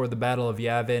 years before the Battle of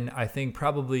Yavin. I think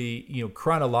probably,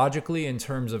 chronologically in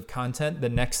terms of content, the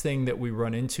next thing that we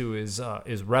run into is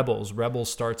Rebels.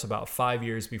 Rebels starts about 5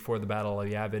 years before the Battle of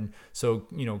Yavin. So,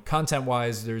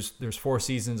 content-wise, there's 4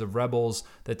 seasons of Rebels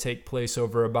that take place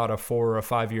over about a 4 or a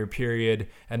 5 year period.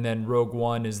 And then Rogue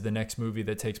One is the next movie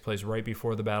that takes place right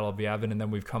before the Battle of Yavin. And then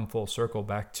we've come full circle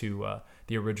back to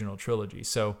the original trilogy.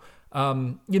 So,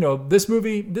 this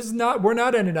movie, we're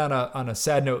not ending on a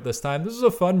sad note this time. This is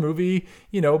a fun movie.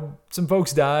 Some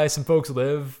folks die, some folks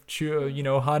live.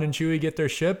 Han and Chewie get their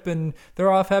ship and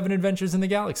they're off having adventures in the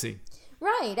galaxy.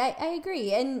 Right, I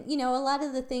agree. And, a lot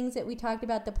of the things that we talked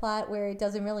about the plot where it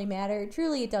doesn't really matter,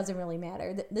 truly it doesn't really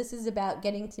matter. This is about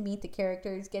getting to meet the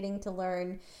characters, getting to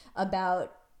learn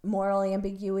about moral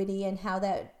ambiguity and how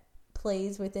that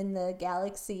plays within the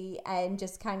galaxy, and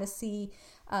just kind of see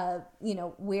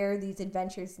where these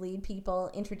adventures lead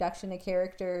people, introduction to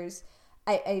characters.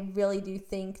 I really do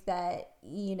think that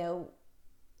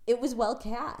it was well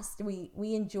cast.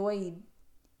 We enjoyed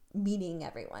meeting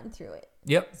everyone through it.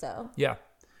 Yep. So yeah.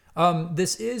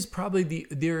 This is probably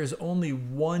there is only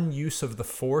one use of the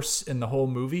Force in the whole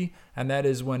movie, and that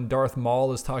is when Darth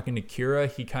Maul is talking to Kira.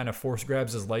 He kind of Force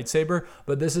grabs his lightsaber,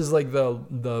 but this is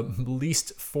the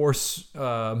least Force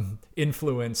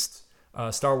influenced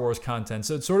Star Wars content.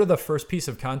 So it's sort of the first piece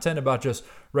of content about just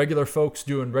regular folks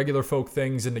doing regular folk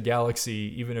things in the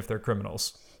galaxy, even if they're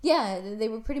criminals. Yeah, they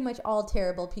were pretty much all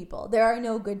terrible people. There are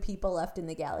no good people left in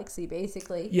the galaxy,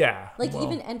 basically. Yeah.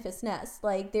 Even Enfys Nest,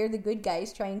 they're the good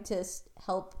guys trying to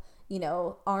help,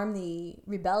 arm the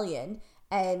rebellion,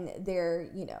 and they're,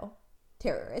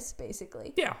 terrorists,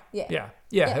 basically. Yeah.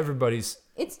 Everybody's...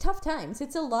 It's tough times.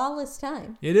 It's a lawless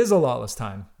time. It is a lawless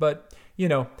time. But,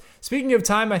 speaking of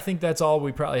time, I think that's all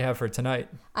we probably have for tonight.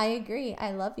 I agree.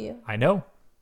 I love you. I know.